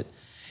behind it.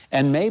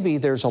 And maybe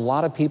there's a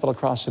lot of people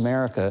across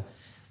America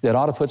that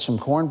ought to put some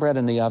cornbread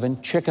in the oven,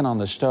 chicken on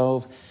the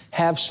stove,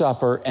 have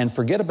supper, and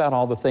forget about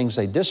all the things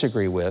they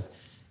disagree with,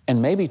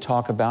 and maybe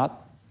talk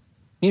about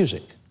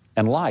music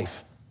and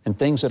life and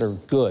things that are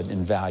good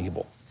and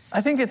valuable.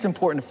 I think it's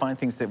important to find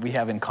things that we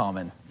have in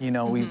common. You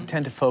know, we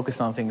tend to focus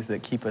on things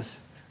that keep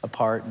us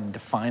apart and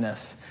define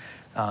us.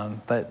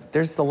 But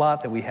there's a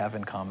lot that we have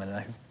in common,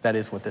 and that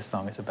is what this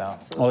song is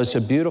about. Well, it's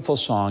a beautiful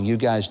song. You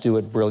guys do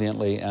it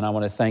brilliantly, and I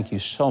want to thank you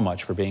so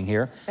much for being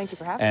here. Thank you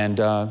for having us.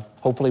 And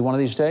hopefully one of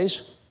these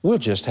days, we'll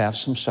just have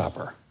some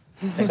supper.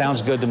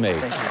 Sounds good to me.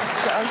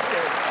 Sounds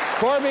good.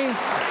 Corby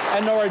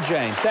and Nora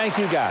Jane, thank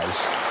you guys.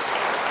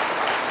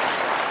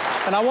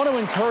 And I want to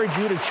encourage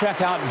you to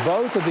check out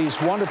both of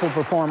these wonderful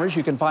performers.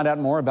 You can find out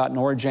more about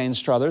Nora Jane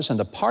Struthers and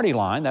the Party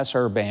Line. That's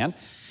her band.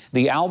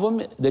 The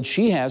album that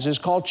she has is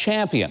called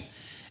Champion.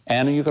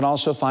 And you can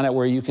also find out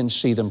where you can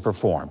see them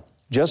perform.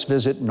 Just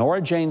visit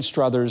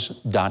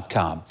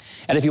NoraJaneStruthers.com.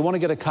 And if you want to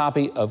get a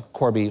copy of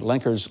Corby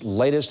Linker's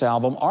latest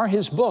album or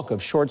his book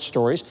of short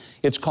stories,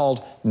 it's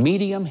called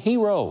Medium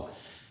Hero.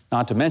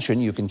 Not to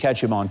mention, you can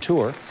catch him on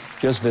tour.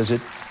 Just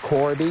visit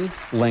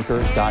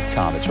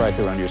CorbyLinker.com. It's right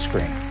there on your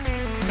screen.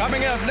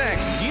 Coming up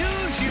next,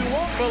 news you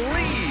won't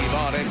believe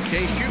on In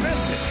Case You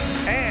Missed It.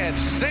 And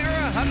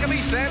Sarah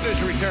Huckabee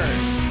Sanders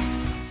returns.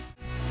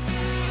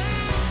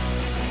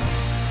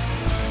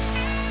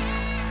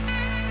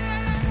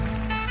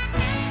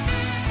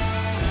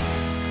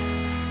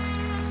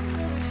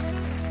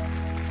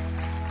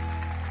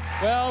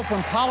 Well,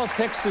 from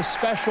politics to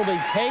specialty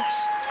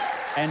cakes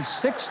and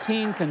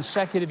 16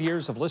 consecutive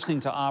years of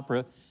listening to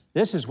opera,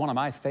 this is one of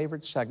my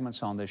favorite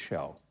segments on this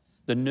show.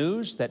 The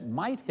news that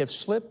might have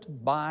slipped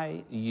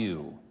by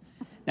you.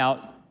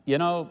 Now, you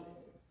know,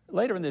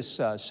 later in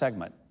this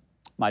segment,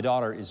 my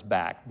daughter is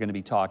back. We're going to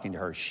be talking to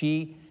her.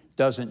 She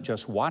doesn't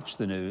just watch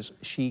the news,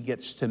 she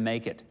gets to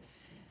make it.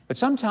 But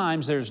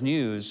sometimes there's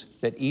news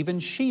that even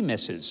she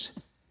misses.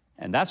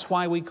 And that's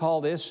why we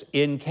call this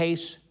In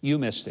Case You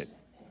Missed It.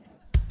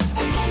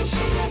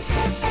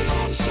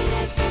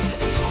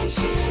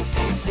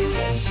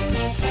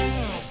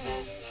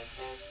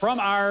 From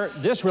our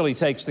This Really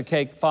Takes the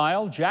Cake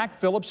file, Jack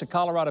Phillips, a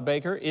Colorado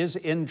baker, is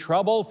in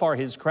trouble for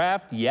his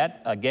craft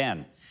yet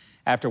again.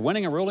 After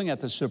winning a ruling at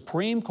the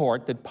Supreme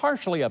Court that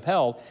partially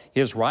upheld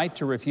his right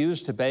to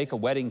refuse to bake a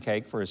wedding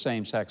cake for a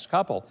same-sex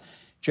couple,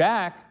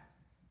 Jack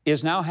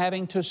is now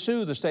having to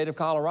sue the state of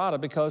Colorado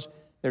because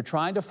they're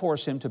trying to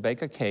force him to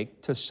bake a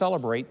cake to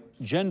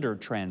celebrate gender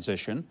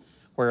transition,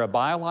 where a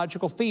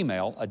biological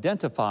female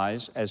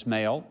identifies as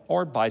male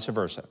or vice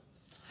versa.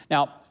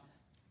 Now,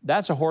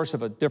 that's a horse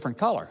of a different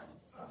color.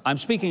 I'm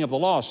speaking of the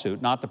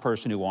lawsuit, not the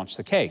person who wants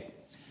the cake.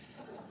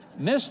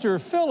 Mr.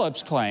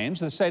 Phillips claims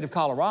the state of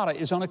Colorado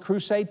is on a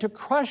crusade to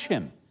crush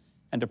him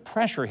and to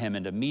pressure him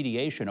into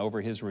mediation over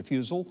his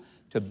refusal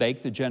to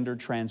bake the gender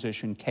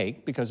transition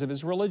cake because of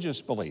his religious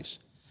beliefs.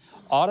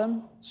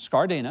 Autumn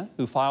Scardina,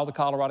 who filed the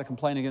Colorado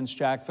complaint against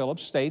Jack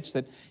Phillips, states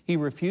that he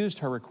refused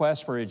her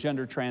request for a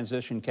gender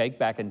transition cake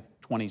back in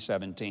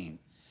 2017.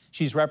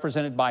 She's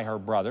represented by her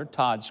brother,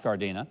 Todd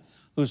Scardina,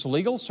 whose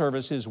legal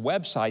services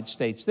website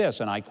states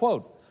this, and I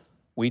quote,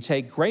 "We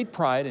take great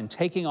pride in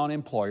taking on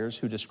employers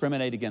who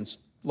discriminate against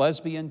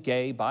lesbian,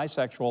 gay,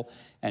 bisexual,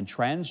 and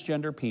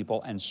transgender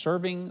people and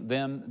serving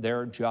them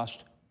their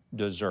just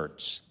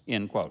desserts,"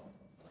 end quote.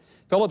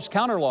 Phillips'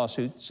 counter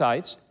lawsuit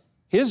cites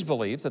his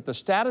belief that the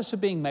status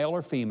of being male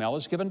or female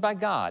is given by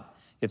God.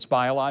 It's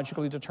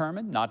biologically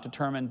determined, not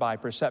determined by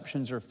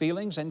perceptions or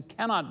feelings, and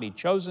cannot be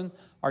chosen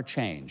or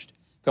changed.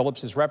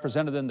 Phillips is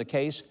represented in the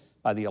case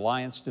by the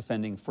Alliance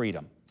Defending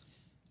Freedom.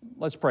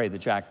 Let's pray that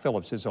Jack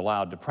Phillips is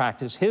allowed to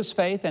practice his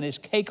faith and his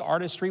cake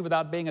artistry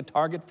without being a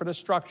target for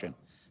destruction.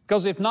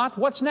 Because if not,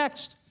 what's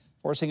next?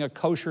 Forcing a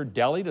kosher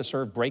deli to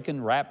serve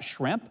bacon-wrapped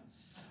shrimp?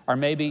 Or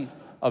maybe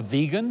a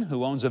vegan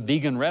who owns a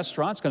vegan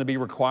restaurant is going to be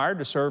required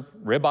to serve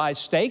ribeye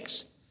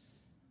steaks?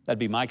 That'd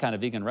be my kind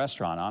of vegan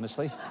restaurant,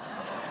 honestly.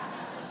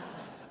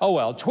 Oh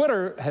well,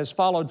 Twitter has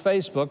followed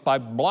Facebook by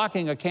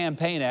blocking a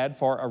campaign ad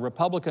for a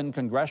Republican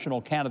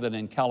congressional candidate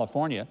in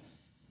California.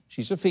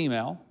 She's a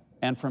female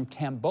and from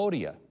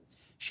Cambodia.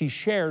 She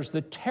shares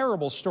the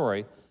terrible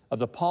story of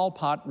the Pol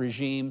Pot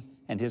regime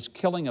and his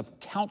killing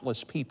of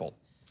countless people,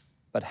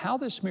 but how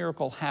this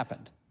miracle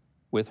happened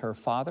with her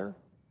father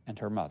and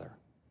her mother.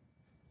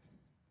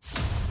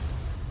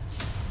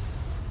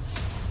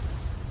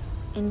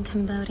 In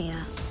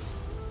Cambodia,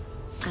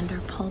 under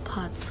Pol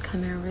Pot's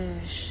Khmer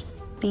Rouge,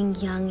 being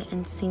young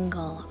and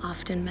single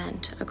often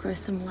meant a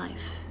gruesome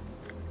life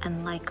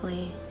and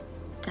likely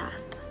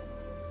death.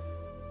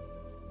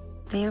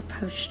 They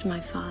approached my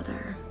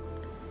father,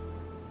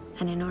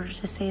 and in order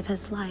to save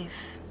his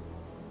life,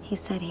 he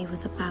said he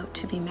was about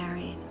to be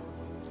married.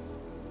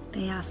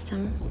 They asked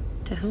him,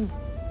 to whom?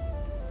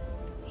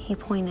 He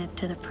pointed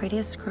to the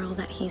prettiest girl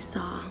that he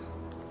saw,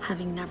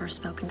 having never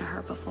spoken to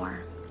her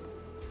before.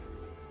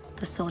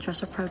 The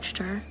soldiers approached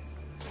her,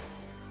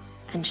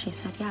 and she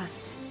said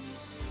yes.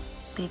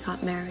 They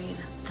got married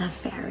the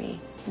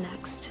very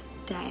next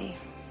day.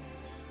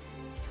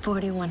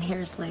 41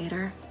 years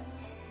later,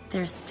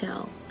 they're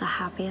still the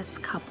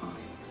happiest couple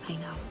I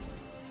know.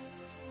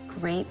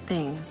 Great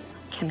things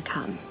can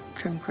come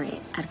from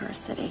great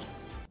adversity.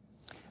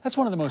 That's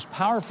one of the most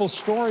powerful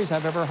stories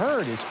I've ever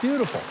heard. It's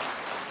beautiful.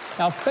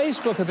 Now,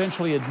 Facebook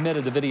eventually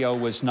admitted the video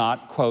was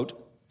not, quote,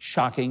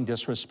 shocking,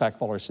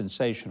 disrespectful, or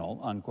sensational,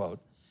 unquote.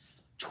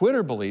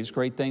 Twitter believes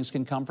great things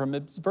can come from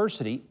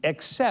adversity,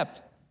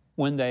 except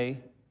when they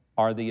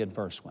are the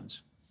adverse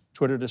ones.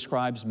 Twitter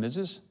describes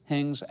Mrs.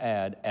 Hing's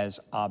ad as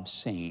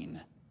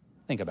obscene.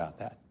 Think about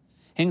that.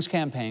 Hing's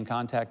campaign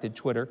contacted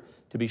Twitter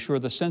to be sure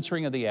the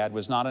censoring of the ad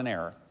was not an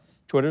error.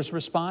 Twitter's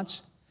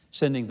response?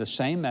 Sending the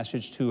same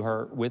message to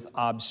her with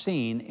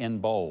obscene in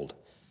bold.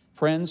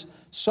 Friends,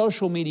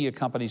 social media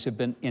companies have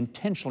been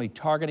intentionally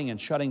targeting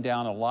and shutting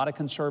down a lot of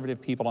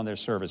conservative people on their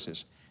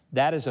services.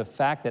 That is a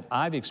fact that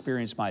I've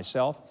experienced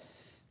myself.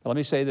 But let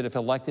me say that if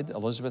elected,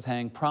 Elizabeth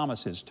Heng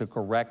promises to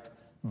correct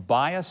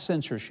bias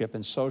censorship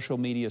in social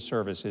media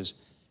services.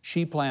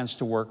 She plans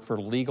to work for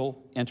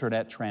legal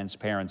internet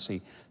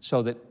transparency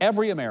so that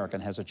every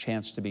American has a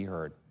chance to be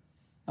heard.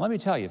 And let me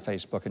tell you,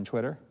 Facebook and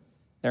Twitter,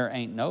 there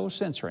ain't no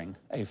censoring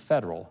a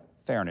federal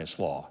fairness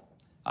law.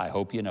 I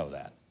hope you know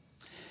that.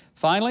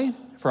 Finally,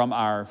 from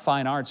our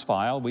fine arts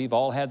file, we've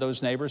all had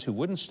those neighbors who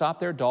wouldn't stop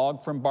their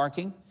dog from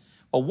barking.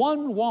 Well,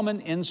 one woman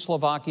in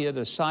Slovakia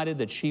decided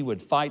that she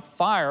would fight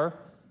fire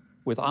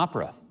with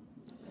opera.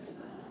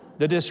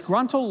 The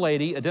disgruntled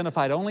lady,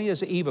 identified only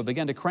as Eva,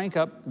 began to crank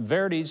up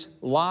Verdi's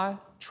La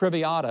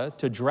Traviata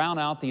to drown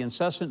out the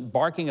incessant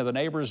barking of the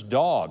neighbor's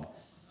dog.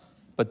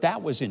 But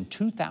that was in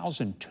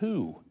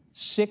 2002,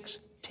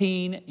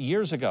 16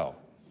 years ago.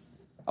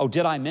 Oh,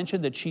 did I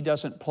mention that she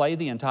doesn't play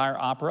the entire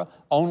opera,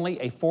 only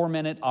a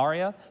 4-minute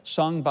aria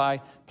sung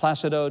by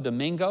Placido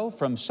Domingo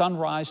from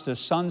sunrise to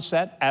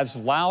sunset as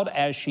loud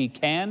as she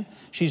can?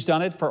 She's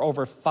done it for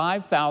over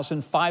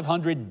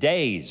 5,500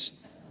 days.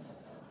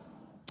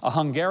 A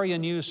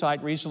Hungarian news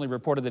site recently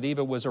reported that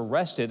Eva was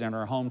arrested in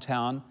her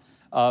hometown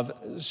of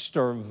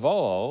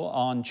Stavovo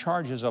on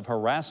charges of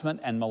harassment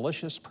and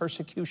malicious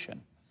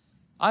persecution.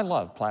 I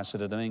love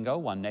Placido Domingo,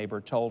 one neighbor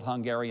told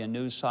Hungarian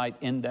news site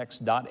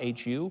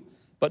index.hu,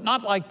 but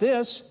not like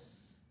this.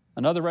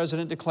 Another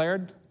resident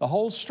declared, the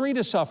whole street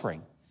is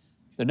suffering.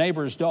 The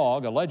neighbor's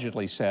dog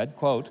allegedly said,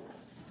 quote,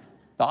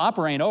 the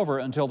opera ain't over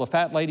until the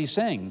fat lady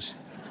sings.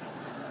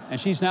 And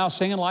she's now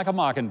singing like a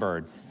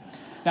mockingbird.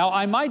 Now,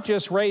 I might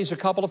just raise a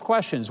couple of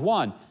questions.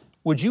 One,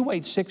 would you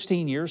wait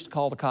 16 years to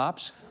call the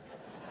cops?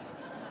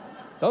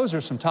 Those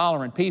are some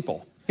tolerant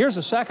people. Here's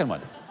the second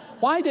one.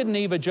 Why didn't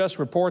Eva just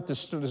report the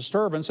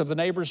disturbance of the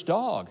neighbor's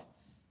dog?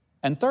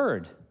 And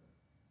third,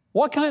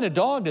 what kind of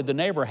dog did the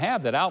neighbor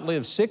have that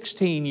outlived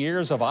 16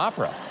 years of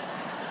opera?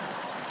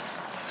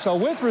 So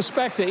with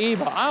respect to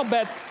Eva, I'll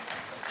bet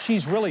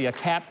she's really a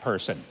cat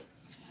person.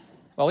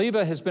 Well,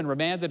 Eva has been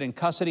remanded in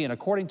custody and,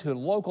 according to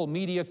local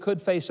media, could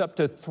face up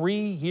to 3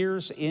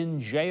 years in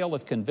jail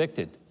if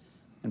convicted.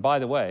 And by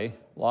the way,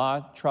 La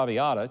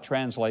Traviata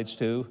translates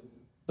to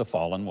the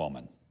fallen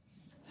woman.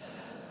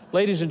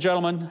 Ladies and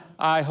gentlemen,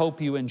 I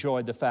hope you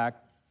enjoyed the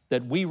fact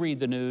that we read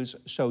the news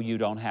so you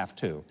don't have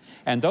to.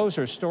 And those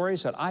are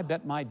stories that I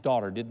bet my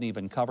daughter didn't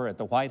even cover at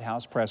the White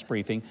House press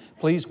briefing.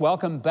 Please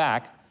welcome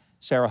back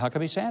Sarah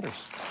Huckabee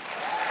Sanders.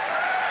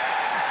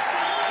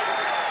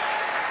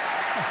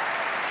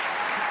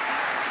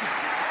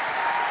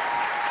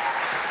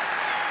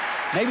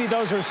 Maybe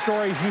those are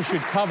stories you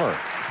should cover.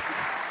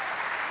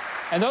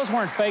 And those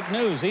weren't fake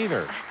news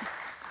either.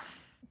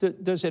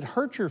 Does it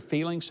hurt your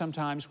feelings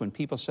sometimes when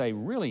people say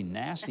really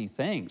nasty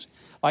things?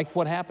 Like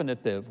what happened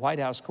at the White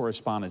House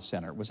Correspondents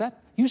Center. Was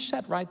that, you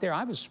sat right there.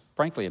 I was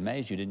frankly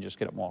amazed you didn't just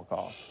get up and walk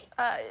off.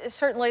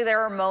 Certainly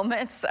there are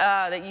moments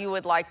that you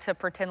would like to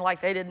pretend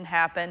like they didn't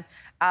happen.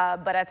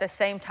 But at the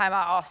same time,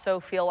 I also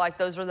feel like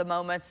those are the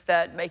moments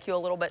that make you a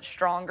little bit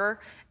stronger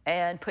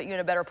and put you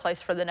in a better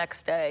place for the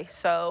next day.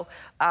 So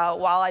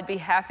while I'd be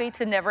happy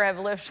to never have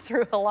lived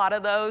through a lot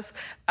of those,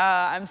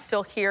 I'm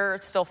still here,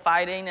 still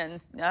fighting, and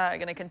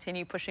going to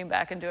continue pushing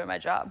back and doing my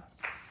job.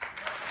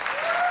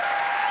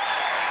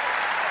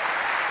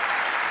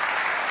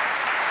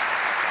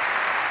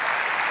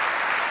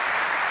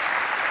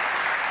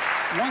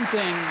 One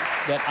thing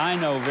that I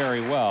know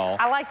very well...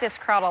 I like this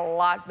crowd a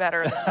lot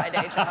better than my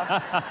day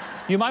job.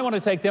 You might want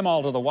to take them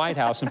all to the White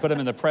House and put them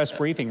in the press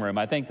briefing room.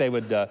 I think they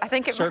would I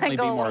think it certainly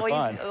might be go more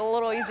fun. a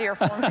little easier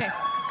for me.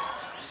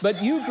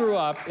 But you grew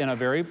up in a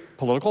very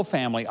political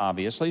family,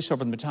 obviously, so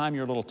from the time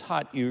you're a little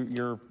tot,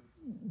 you're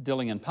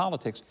dealing in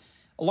politics.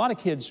 A lot of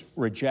kids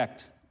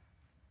reject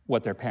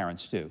what their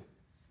parents do.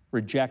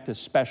 Reject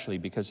especially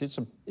because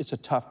it's a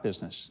tough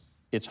business.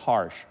 It's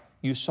harsh.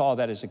 You saw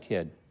that as a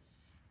kid.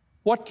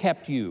 What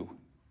kept you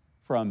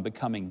from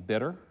becoming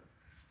bitter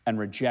and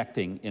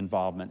rejecting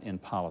involvement in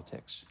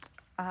politics?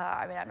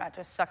 I mean, I'm not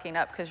just sucking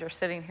up because you're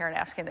sitting here and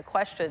asking the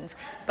questions,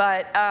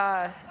 but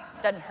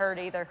it doesn't hurt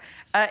either.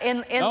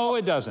 No,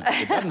 it doesn't.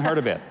 It doesn't hurt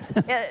a bit.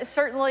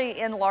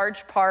 Certainly, in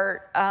large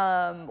part,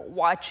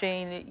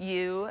 watching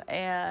you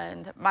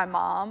and my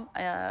mom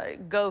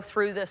go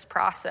through this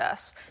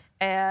process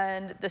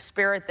and the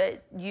spirit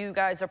that you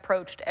guys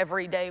approached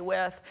every day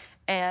with.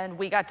 And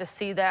we got to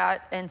see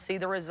that and see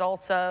the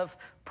results of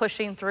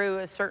pushing through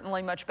is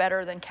certainly much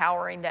better than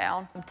cowering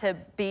down. To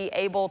be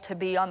able to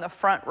be on the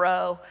front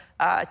row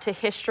to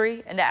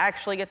history and to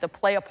actually get to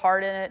play a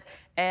part in it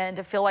and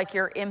to feel like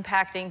you're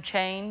impacting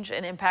change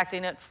and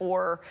impacting it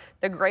for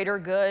the greater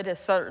good is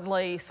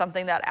certainly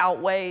something that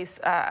outweighs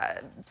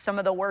some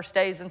of the worst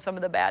days and some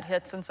of the bad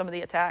hits and some of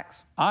the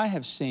attacks. I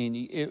have seen,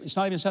 it's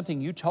not even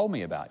something you told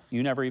me about.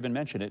 You never even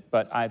mentioned it,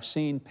 but I've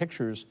seen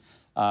pictures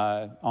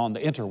on the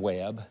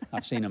interweb,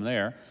 I've seen them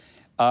there,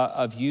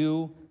 of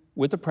you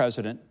with the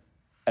president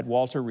at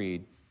Walter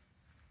Reed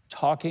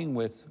talking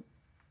with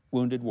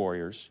wounded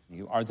warriors.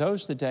 Are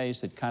those the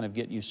days that kind of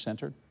get you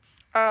centered?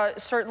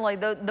 Certainly,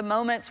 the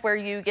moments where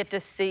you get to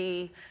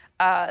see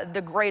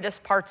the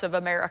greatest parts of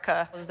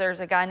America. There's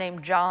a guy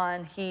named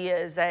John. He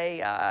is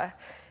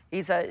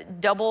he's a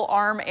double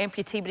arm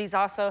amputee, but he's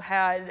also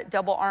had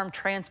double arm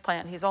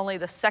transplant. He's only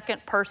the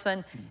second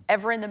person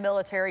ever in the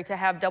military to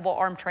have double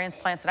arm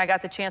transplants. And I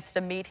got the chance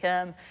to meet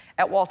him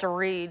at Walter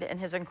Reed and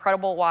his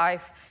incredible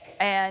wife,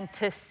 and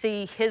to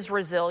see his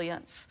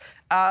resilience.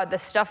 The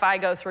stuff I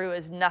go through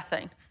is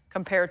nothing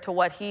compared to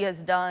what he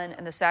has done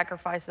and the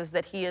sacrifices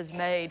that he has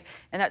made.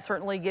 And that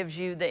certainly gives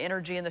you the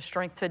energy and the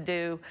strength to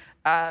do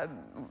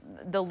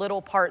the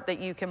little part that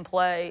you can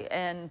play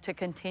and to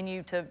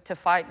continue to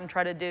fight and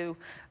try to do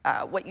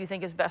what you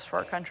think is best for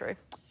our country.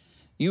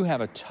 You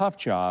have a tough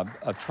job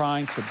of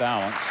trying to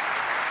balance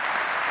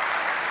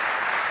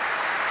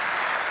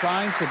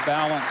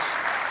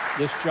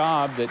this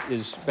job that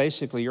is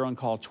basically you're on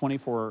call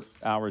 24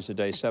 hours a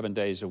day, 7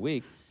 days a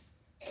week.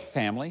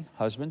 Family,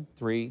 husband,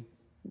 3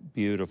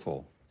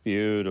 beautiful,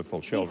 beautiful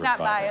children. He's not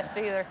biased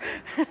either.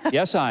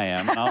 Yes, I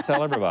am, and I'll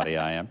tell everybody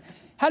I am.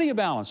 How do you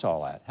balance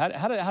all that?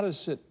 How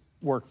does it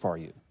work for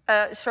you?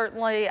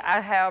 Certainly,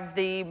 I have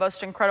the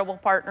most incredible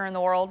partner in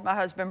the world, my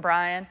husband,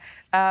 Brian.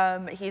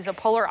 He's a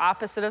polar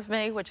opposite of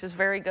me, which is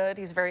very good.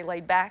 He's very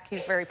laid back.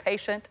 He's very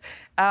patient.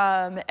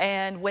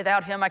 And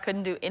without him, I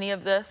couldn't do any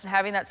of this.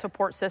 Having that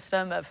support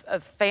system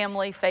of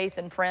family, faith,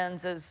 and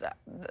friends is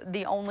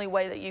the only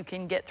way that you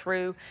can get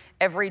through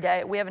every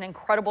day. We have an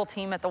incredible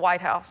team at the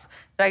White House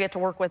that I get to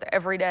work with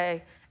every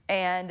day.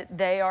 And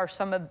they are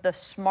some of the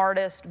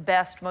smartest,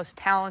 best, most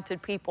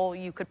talented people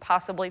you could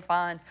possibly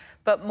find.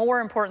 But more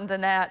important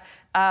than that,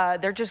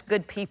 they're just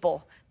good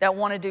people that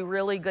want to do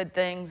really good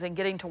things, and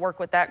getting to work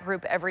with that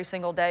group every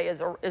single day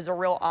is a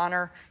real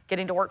honor,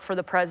 getting to work for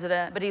the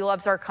president. But he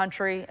loves our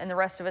country, and the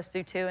rest of us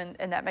do too,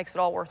 and that makes it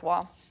all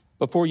worthwhile.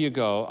 Before you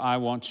go, I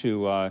want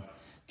to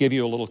give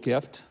you a little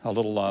gift, a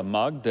little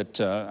mug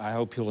that I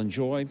hope you'll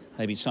enjoy,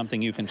 maybe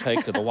something you can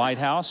take to the White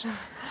House.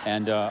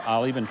 And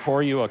I'll even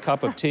pour you a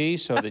cup of tea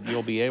so that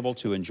you'll be able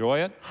to enjoy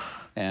it.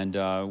 And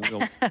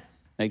we'll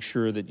make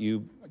sure that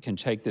you can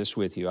take this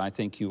with you. I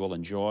think you will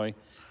enjoy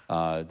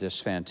this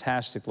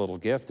fantastic little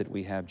gift that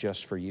we have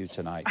just for you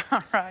tonight.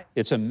 All right.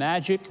 It's a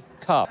magic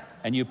cup,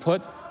 and you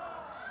put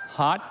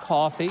hot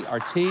coffee or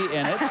tea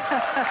in it.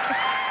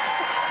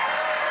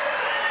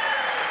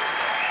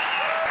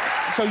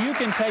 So you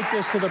can take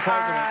this to the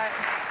president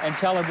and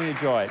tell him we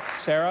enjoy it.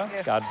 Sarah,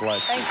 God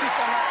bless you. Thank you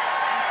so much.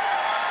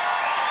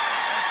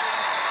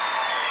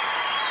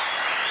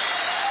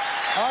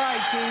 All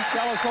right, Keith,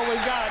 tell us what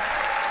we've got.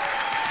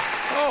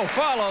 Oh,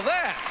 follow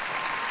that.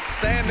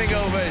 Standing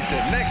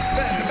ovation. Next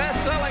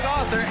best-selling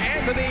author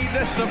Anthony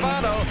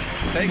DiStefano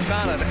takes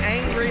on an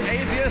angry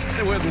atheist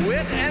with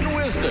wit and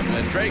wisdom.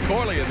 And Trey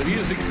Corley of the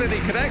Music City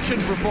Connection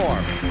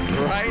perform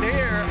right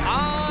here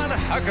on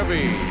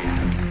Huckabee.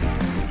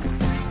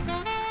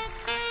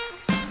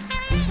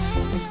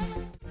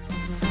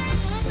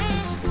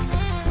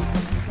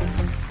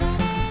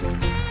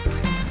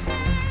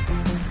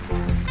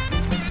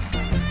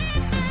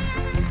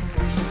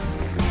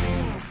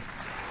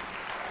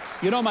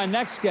 You know, my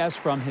next guest,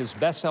 from his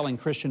best-selling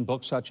Christian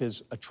books such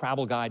as A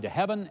Travel Guide to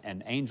Heaven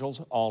and Angels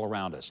All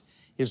Around Us.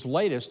 His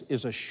latest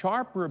is a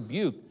sharp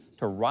rebuke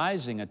to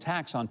rising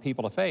attacks on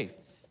people of faith.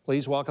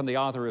 Please welcome the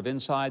author of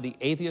Inside the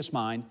Atheist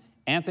Mind,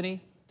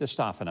 Anthony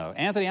DiStefano.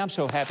 Anthony, I'm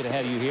so happy to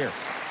have you here.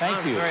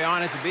 Thank you. I'm very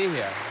honored to be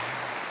here.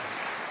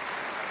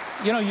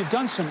 You know, you've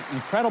done some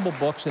incredible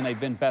books and they've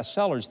been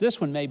bestsellers. This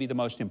one may be the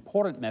most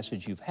important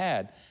message you've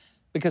had,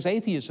 because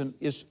atheism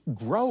is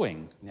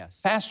growing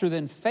faster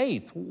than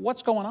faith.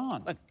 What's going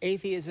on? Look,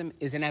 atheism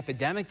is an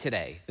epidemic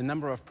today. The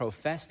number of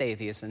professed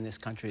atheists in this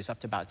country is up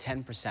to about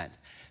 10%.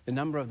 The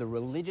number of the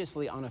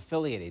religiously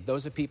unaffiliated,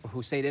 those are people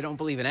who say they don't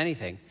believe in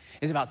anything,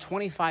 is about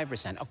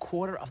 25%, a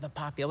quarter of the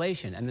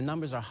population, and the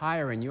numbers are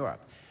higher in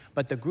Europe.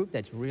 But the group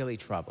that's really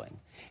troubling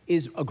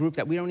is a group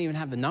that we don't even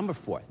have the number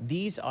for.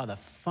 These are the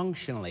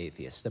functional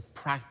atheists, the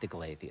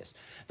practical atheists.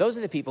 Those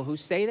are the people who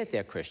say that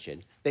they're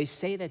Christian, they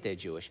say that they're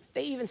Jewish,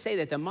 they even say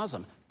that they're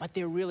Muslim, but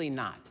they're really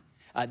not.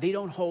 They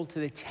don't hold to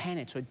the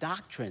tenets or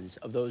doctrines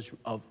of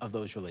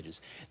those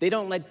religions. They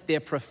don't let their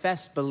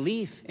professed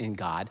belief in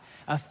God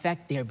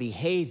affect their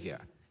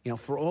behavior. You know,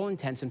 for all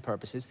intents and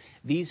purposes,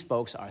 these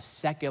folks are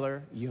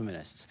secular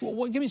humanists.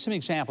 Well, give me some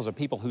examples of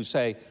people who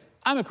say,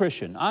 I'm a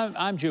Christian,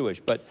 I'm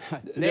Jewish, but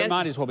they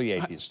might as well be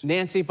atheists.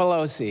 Nancy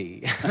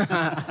Pelosi,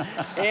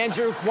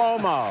 Andrew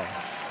Cuomo.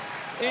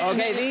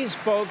 Okay, these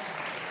folks.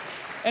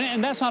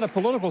 And that's not a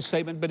political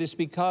statement, but it's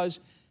because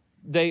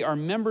they are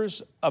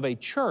members of a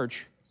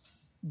church,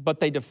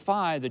 but they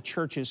defy the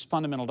church's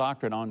fundamental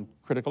doctrine on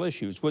critical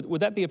issues.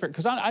 Would that be a fair?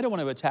 Because I don't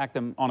want to attack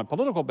them on a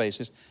political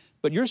basis,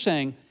 but you're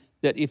saying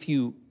that if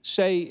you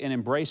say and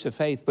embrace a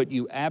faith, but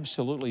you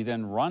absolutely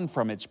then run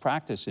from its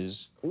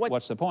practices,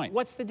 what's the point?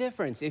 What's the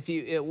difference?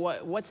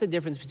 What's the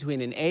difference between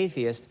an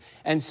atheist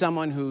and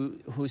someone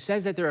who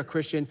says that they're a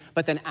Christian,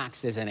 but then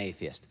acts as an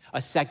atheist,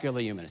 a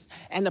secular humanist?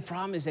 And the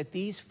problem is that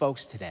these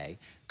folks today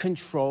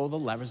control the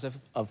levers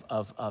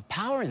of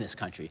power in this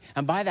country.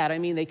 And by that, I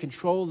mean they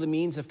control the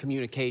means of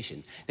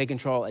communication. They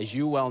control, as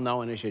you well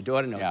know and as your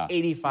daughter knows,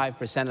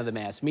 85% of the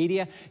mass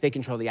media. They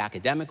control the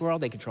academic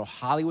world. They control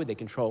Hollywood. They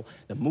control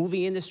the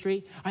movie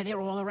industry. They're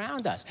all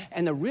around us.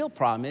 And the real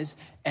problem is,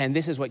 and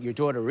this is what your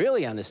daughter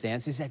really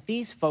understands, is that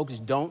these folks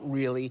don't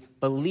really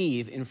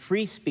believe in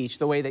free speech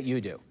the way that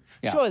you do.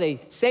 Yeah. Sure, they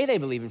say they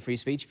believe in free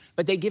speech,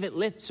 but they give it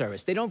lip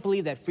service. They don't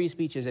believe that free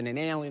speech is an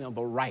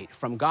inalienable right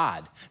from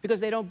God because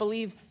they don't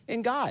believe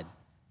in God,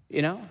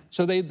 you know?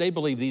 So they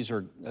believe these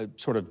are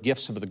sort of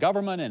gifts of the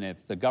government, and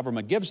if the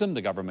government gives them,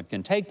 the government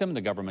can take them,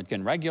 the government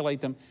can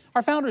regulate them.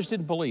 Our founders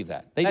didn't believe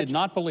that. They did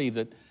not believe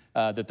that,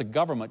 that the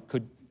government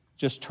could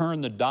just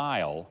turn the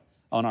dial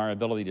on our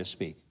ability to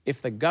speak.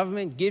 If the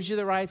government gives you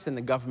the rights, then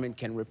the government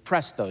can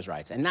repress those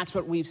rights. And that's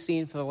what we've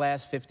seen for the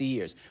last 50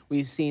 years.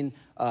 We've seen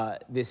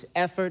this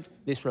effort,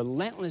 this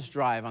relentless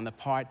drive on the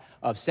part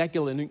of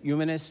secular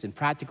humanists and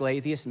practical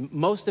atheists,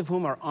 most of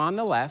whom are on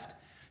the left,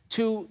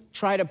 to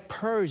try to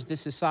purge the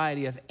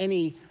society of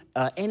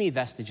any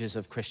vestiges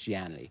of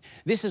Christianity.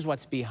 This is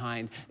what's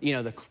behind, you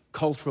know, the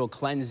cultural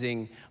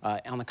cleansing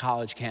on the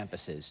college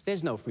campuses.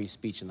 There's no free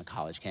speech in the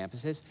college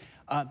campuses.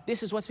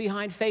 This is what's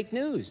behind fake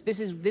news.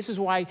 This is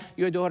why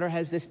your daughter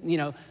has this, you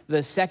know,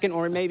 the second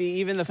or maybe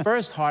even the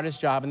first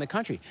hardest job in the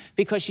country,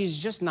 because she's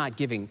just not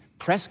giving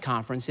press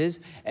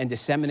conferences and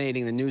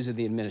disseminating the news of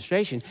the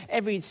administration.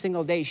 Every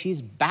single day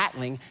she's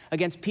battling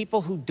against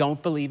people who don't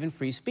believe in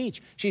free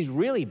speech. She's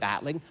really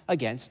battling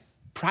against,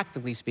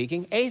 practically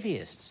speaking,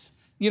 atheists.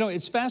 You know,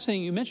 it's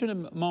fascinating. You mentioned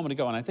a moment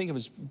ago, and I think it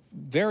was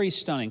very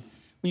stunning,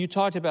 when you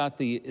talked about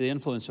the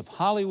influence of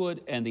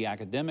Hollywood and the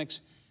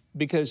academics,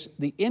 because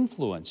the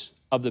influence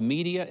of the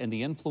media and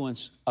the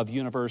influence of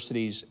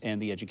universities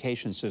and the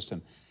education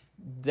system,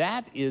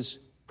 that is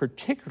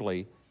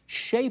particularly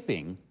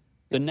shaping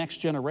the next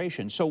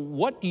generation. So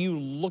what do you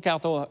look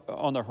out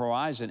on the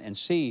horizon and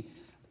see?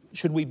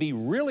 Should we be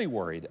really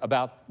worried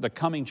about the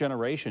coming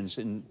generations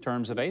in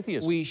terms of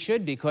atheism? We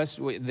should, because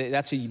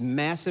that's a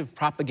massive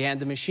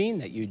propaganda machine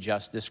that you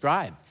just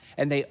described.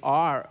 And they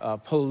are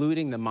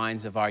polluting the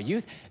minds of our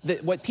youth.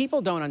 What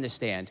people don't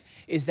understand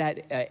is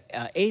that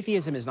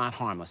atheism is not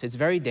harmless. It's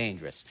very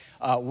dangerous.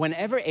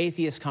 Whenever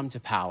atheists come to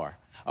power,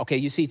 okay,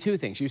 you see two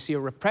things. You see a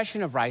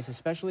repression of rights,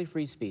 especially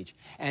free speech,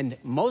 and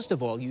most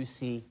of all, you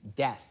see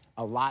death.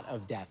 A lot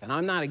of death, and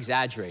I'm not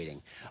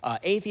exaggerating.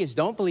 Atheists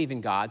don't believe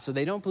in God, so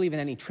they don't believe in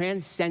any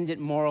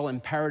transcendent moral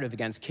imperative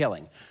against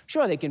killing.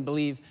 Sure, they can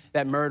believe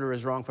that murder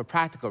is wrong for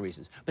practical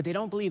reasons, but they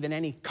don't believe in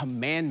any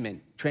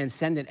commandment,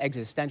 transcendent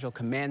existential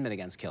commandment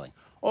against killing.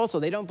 Also,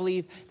 they don't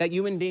believe that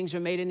human beings are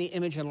made in the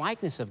image and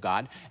likeness of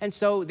God, and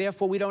so,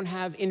 therefore, we don't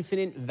have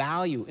infinite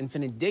value,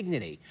 infinite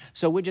dignity.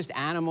 So we're just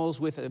animals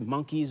with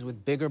monkeys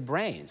with bigger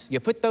brains. You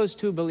put those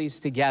two beliefs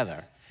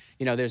together,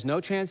 you know, there's no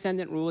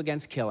transcendent rule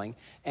against killing,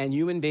 and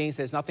human beings,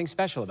 there's nothing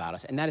special about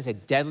us, and that is a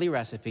deadly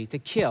recipe to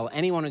kill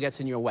anyone who gets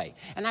in your way.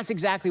 And that's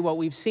exactly what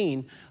we've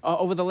seen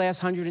over the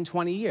last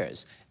 120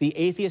 years. The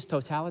atheist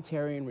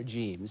totalitarian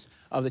regimes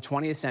of the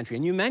 20th century,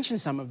 and you mentioned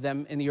some of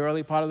them in the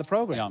early part of the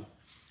program.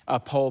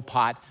 Pol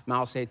Pot,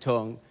 Mao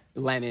Zedong,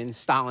 Lenin,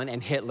 Stalin,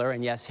 and Hitler,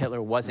 and yes,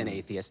 Hitler was an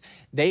atheist.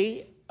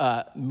 They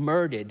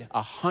murdered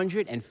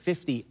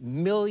 150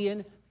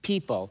 million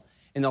people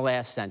in the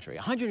last century.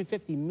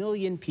 150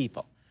 million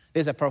people.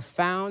 There's a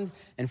profound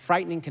and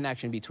frightening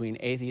connection between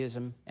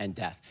atheism and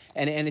death.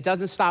 And it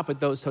doesn't stop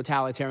with those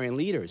totalitarian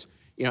leaders.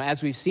 You know,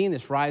 as we've seen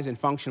this rise in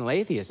functional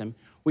atheism,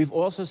 we've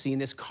also seen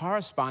this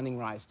corresponding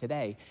rise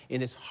today in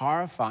this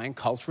horrifying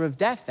culture of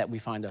death that we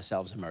find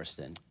ourselves immersed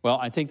in. Well,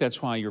 I think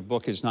that's why your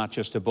book is not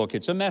just a book,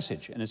 it's a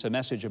message. And it's a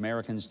message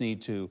Americans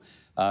need to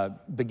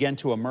begin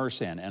to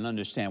immerse in and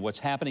understand what's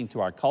happening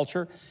to our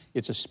culture.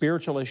 It's a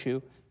spiritual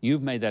issue.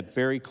 You've made that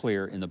very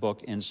clear in the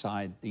book,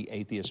 Inside the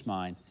Atheist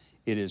Mind.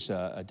 It is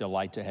a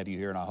delight to have you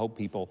here, and I hope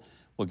people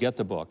will get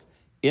the book.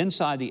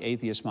 Inside the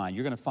Atheist Mind,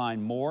 you're going to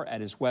find more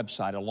at his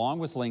website, along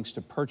with links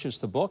to purchase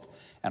the book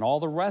and all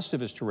the rest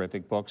of his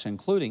terrific books,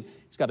 including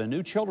he's got a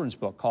new children's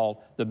book called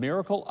The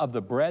Miracle of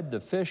the Bread, the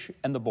Fish,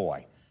 and the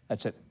Boy.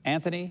 That's at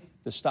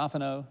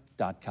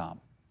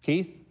anthonydestefano.com.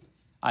 Keith,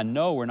 I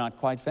know we're not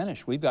quite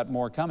finished. We've got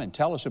more coming.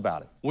 Tell us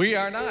about it. We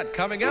are not.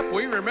 Coming up,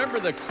 we remember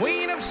the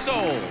Queen of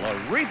Soul,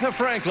 Aretha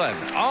Franklin,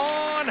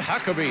 on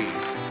Huckabee.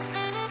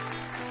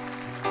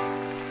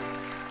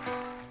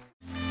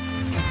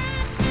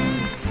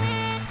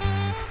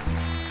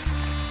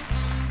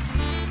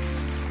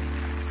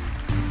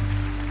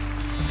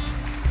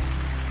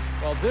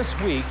 Well, this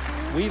week,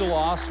 we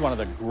lost one of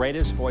the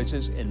greatest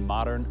voices in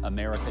modern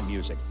American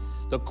music,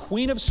 the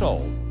Queen of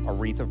Soul,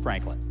 Aretha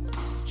Franklin.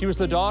 She was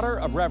the daughter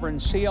of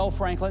Reverend C.L.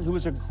 Franklin, who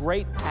was a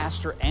great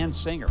pastor and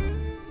singer.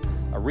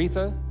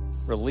 Aretha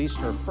released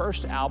her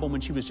first album when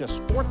she was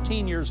just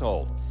 14 years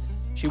old.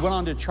 She went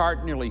on to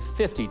chart nearly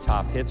 50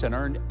 top hits and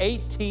earned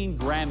 18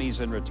 Grammys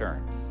in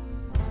return.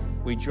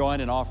 We join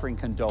in offering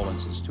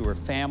condolences to her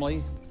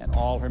family and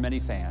all her many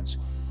fans.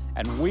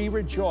 And we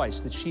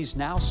rejoice that she's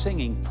now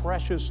singing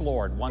Precious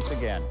Lord once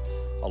again,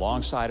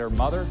 alongside her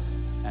mother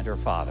and her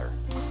father.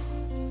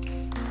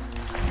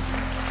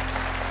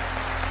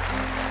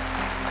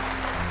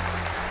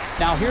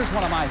 Now here's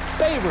one of my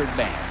favorite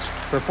bands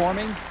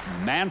performing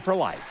Man for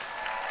Life.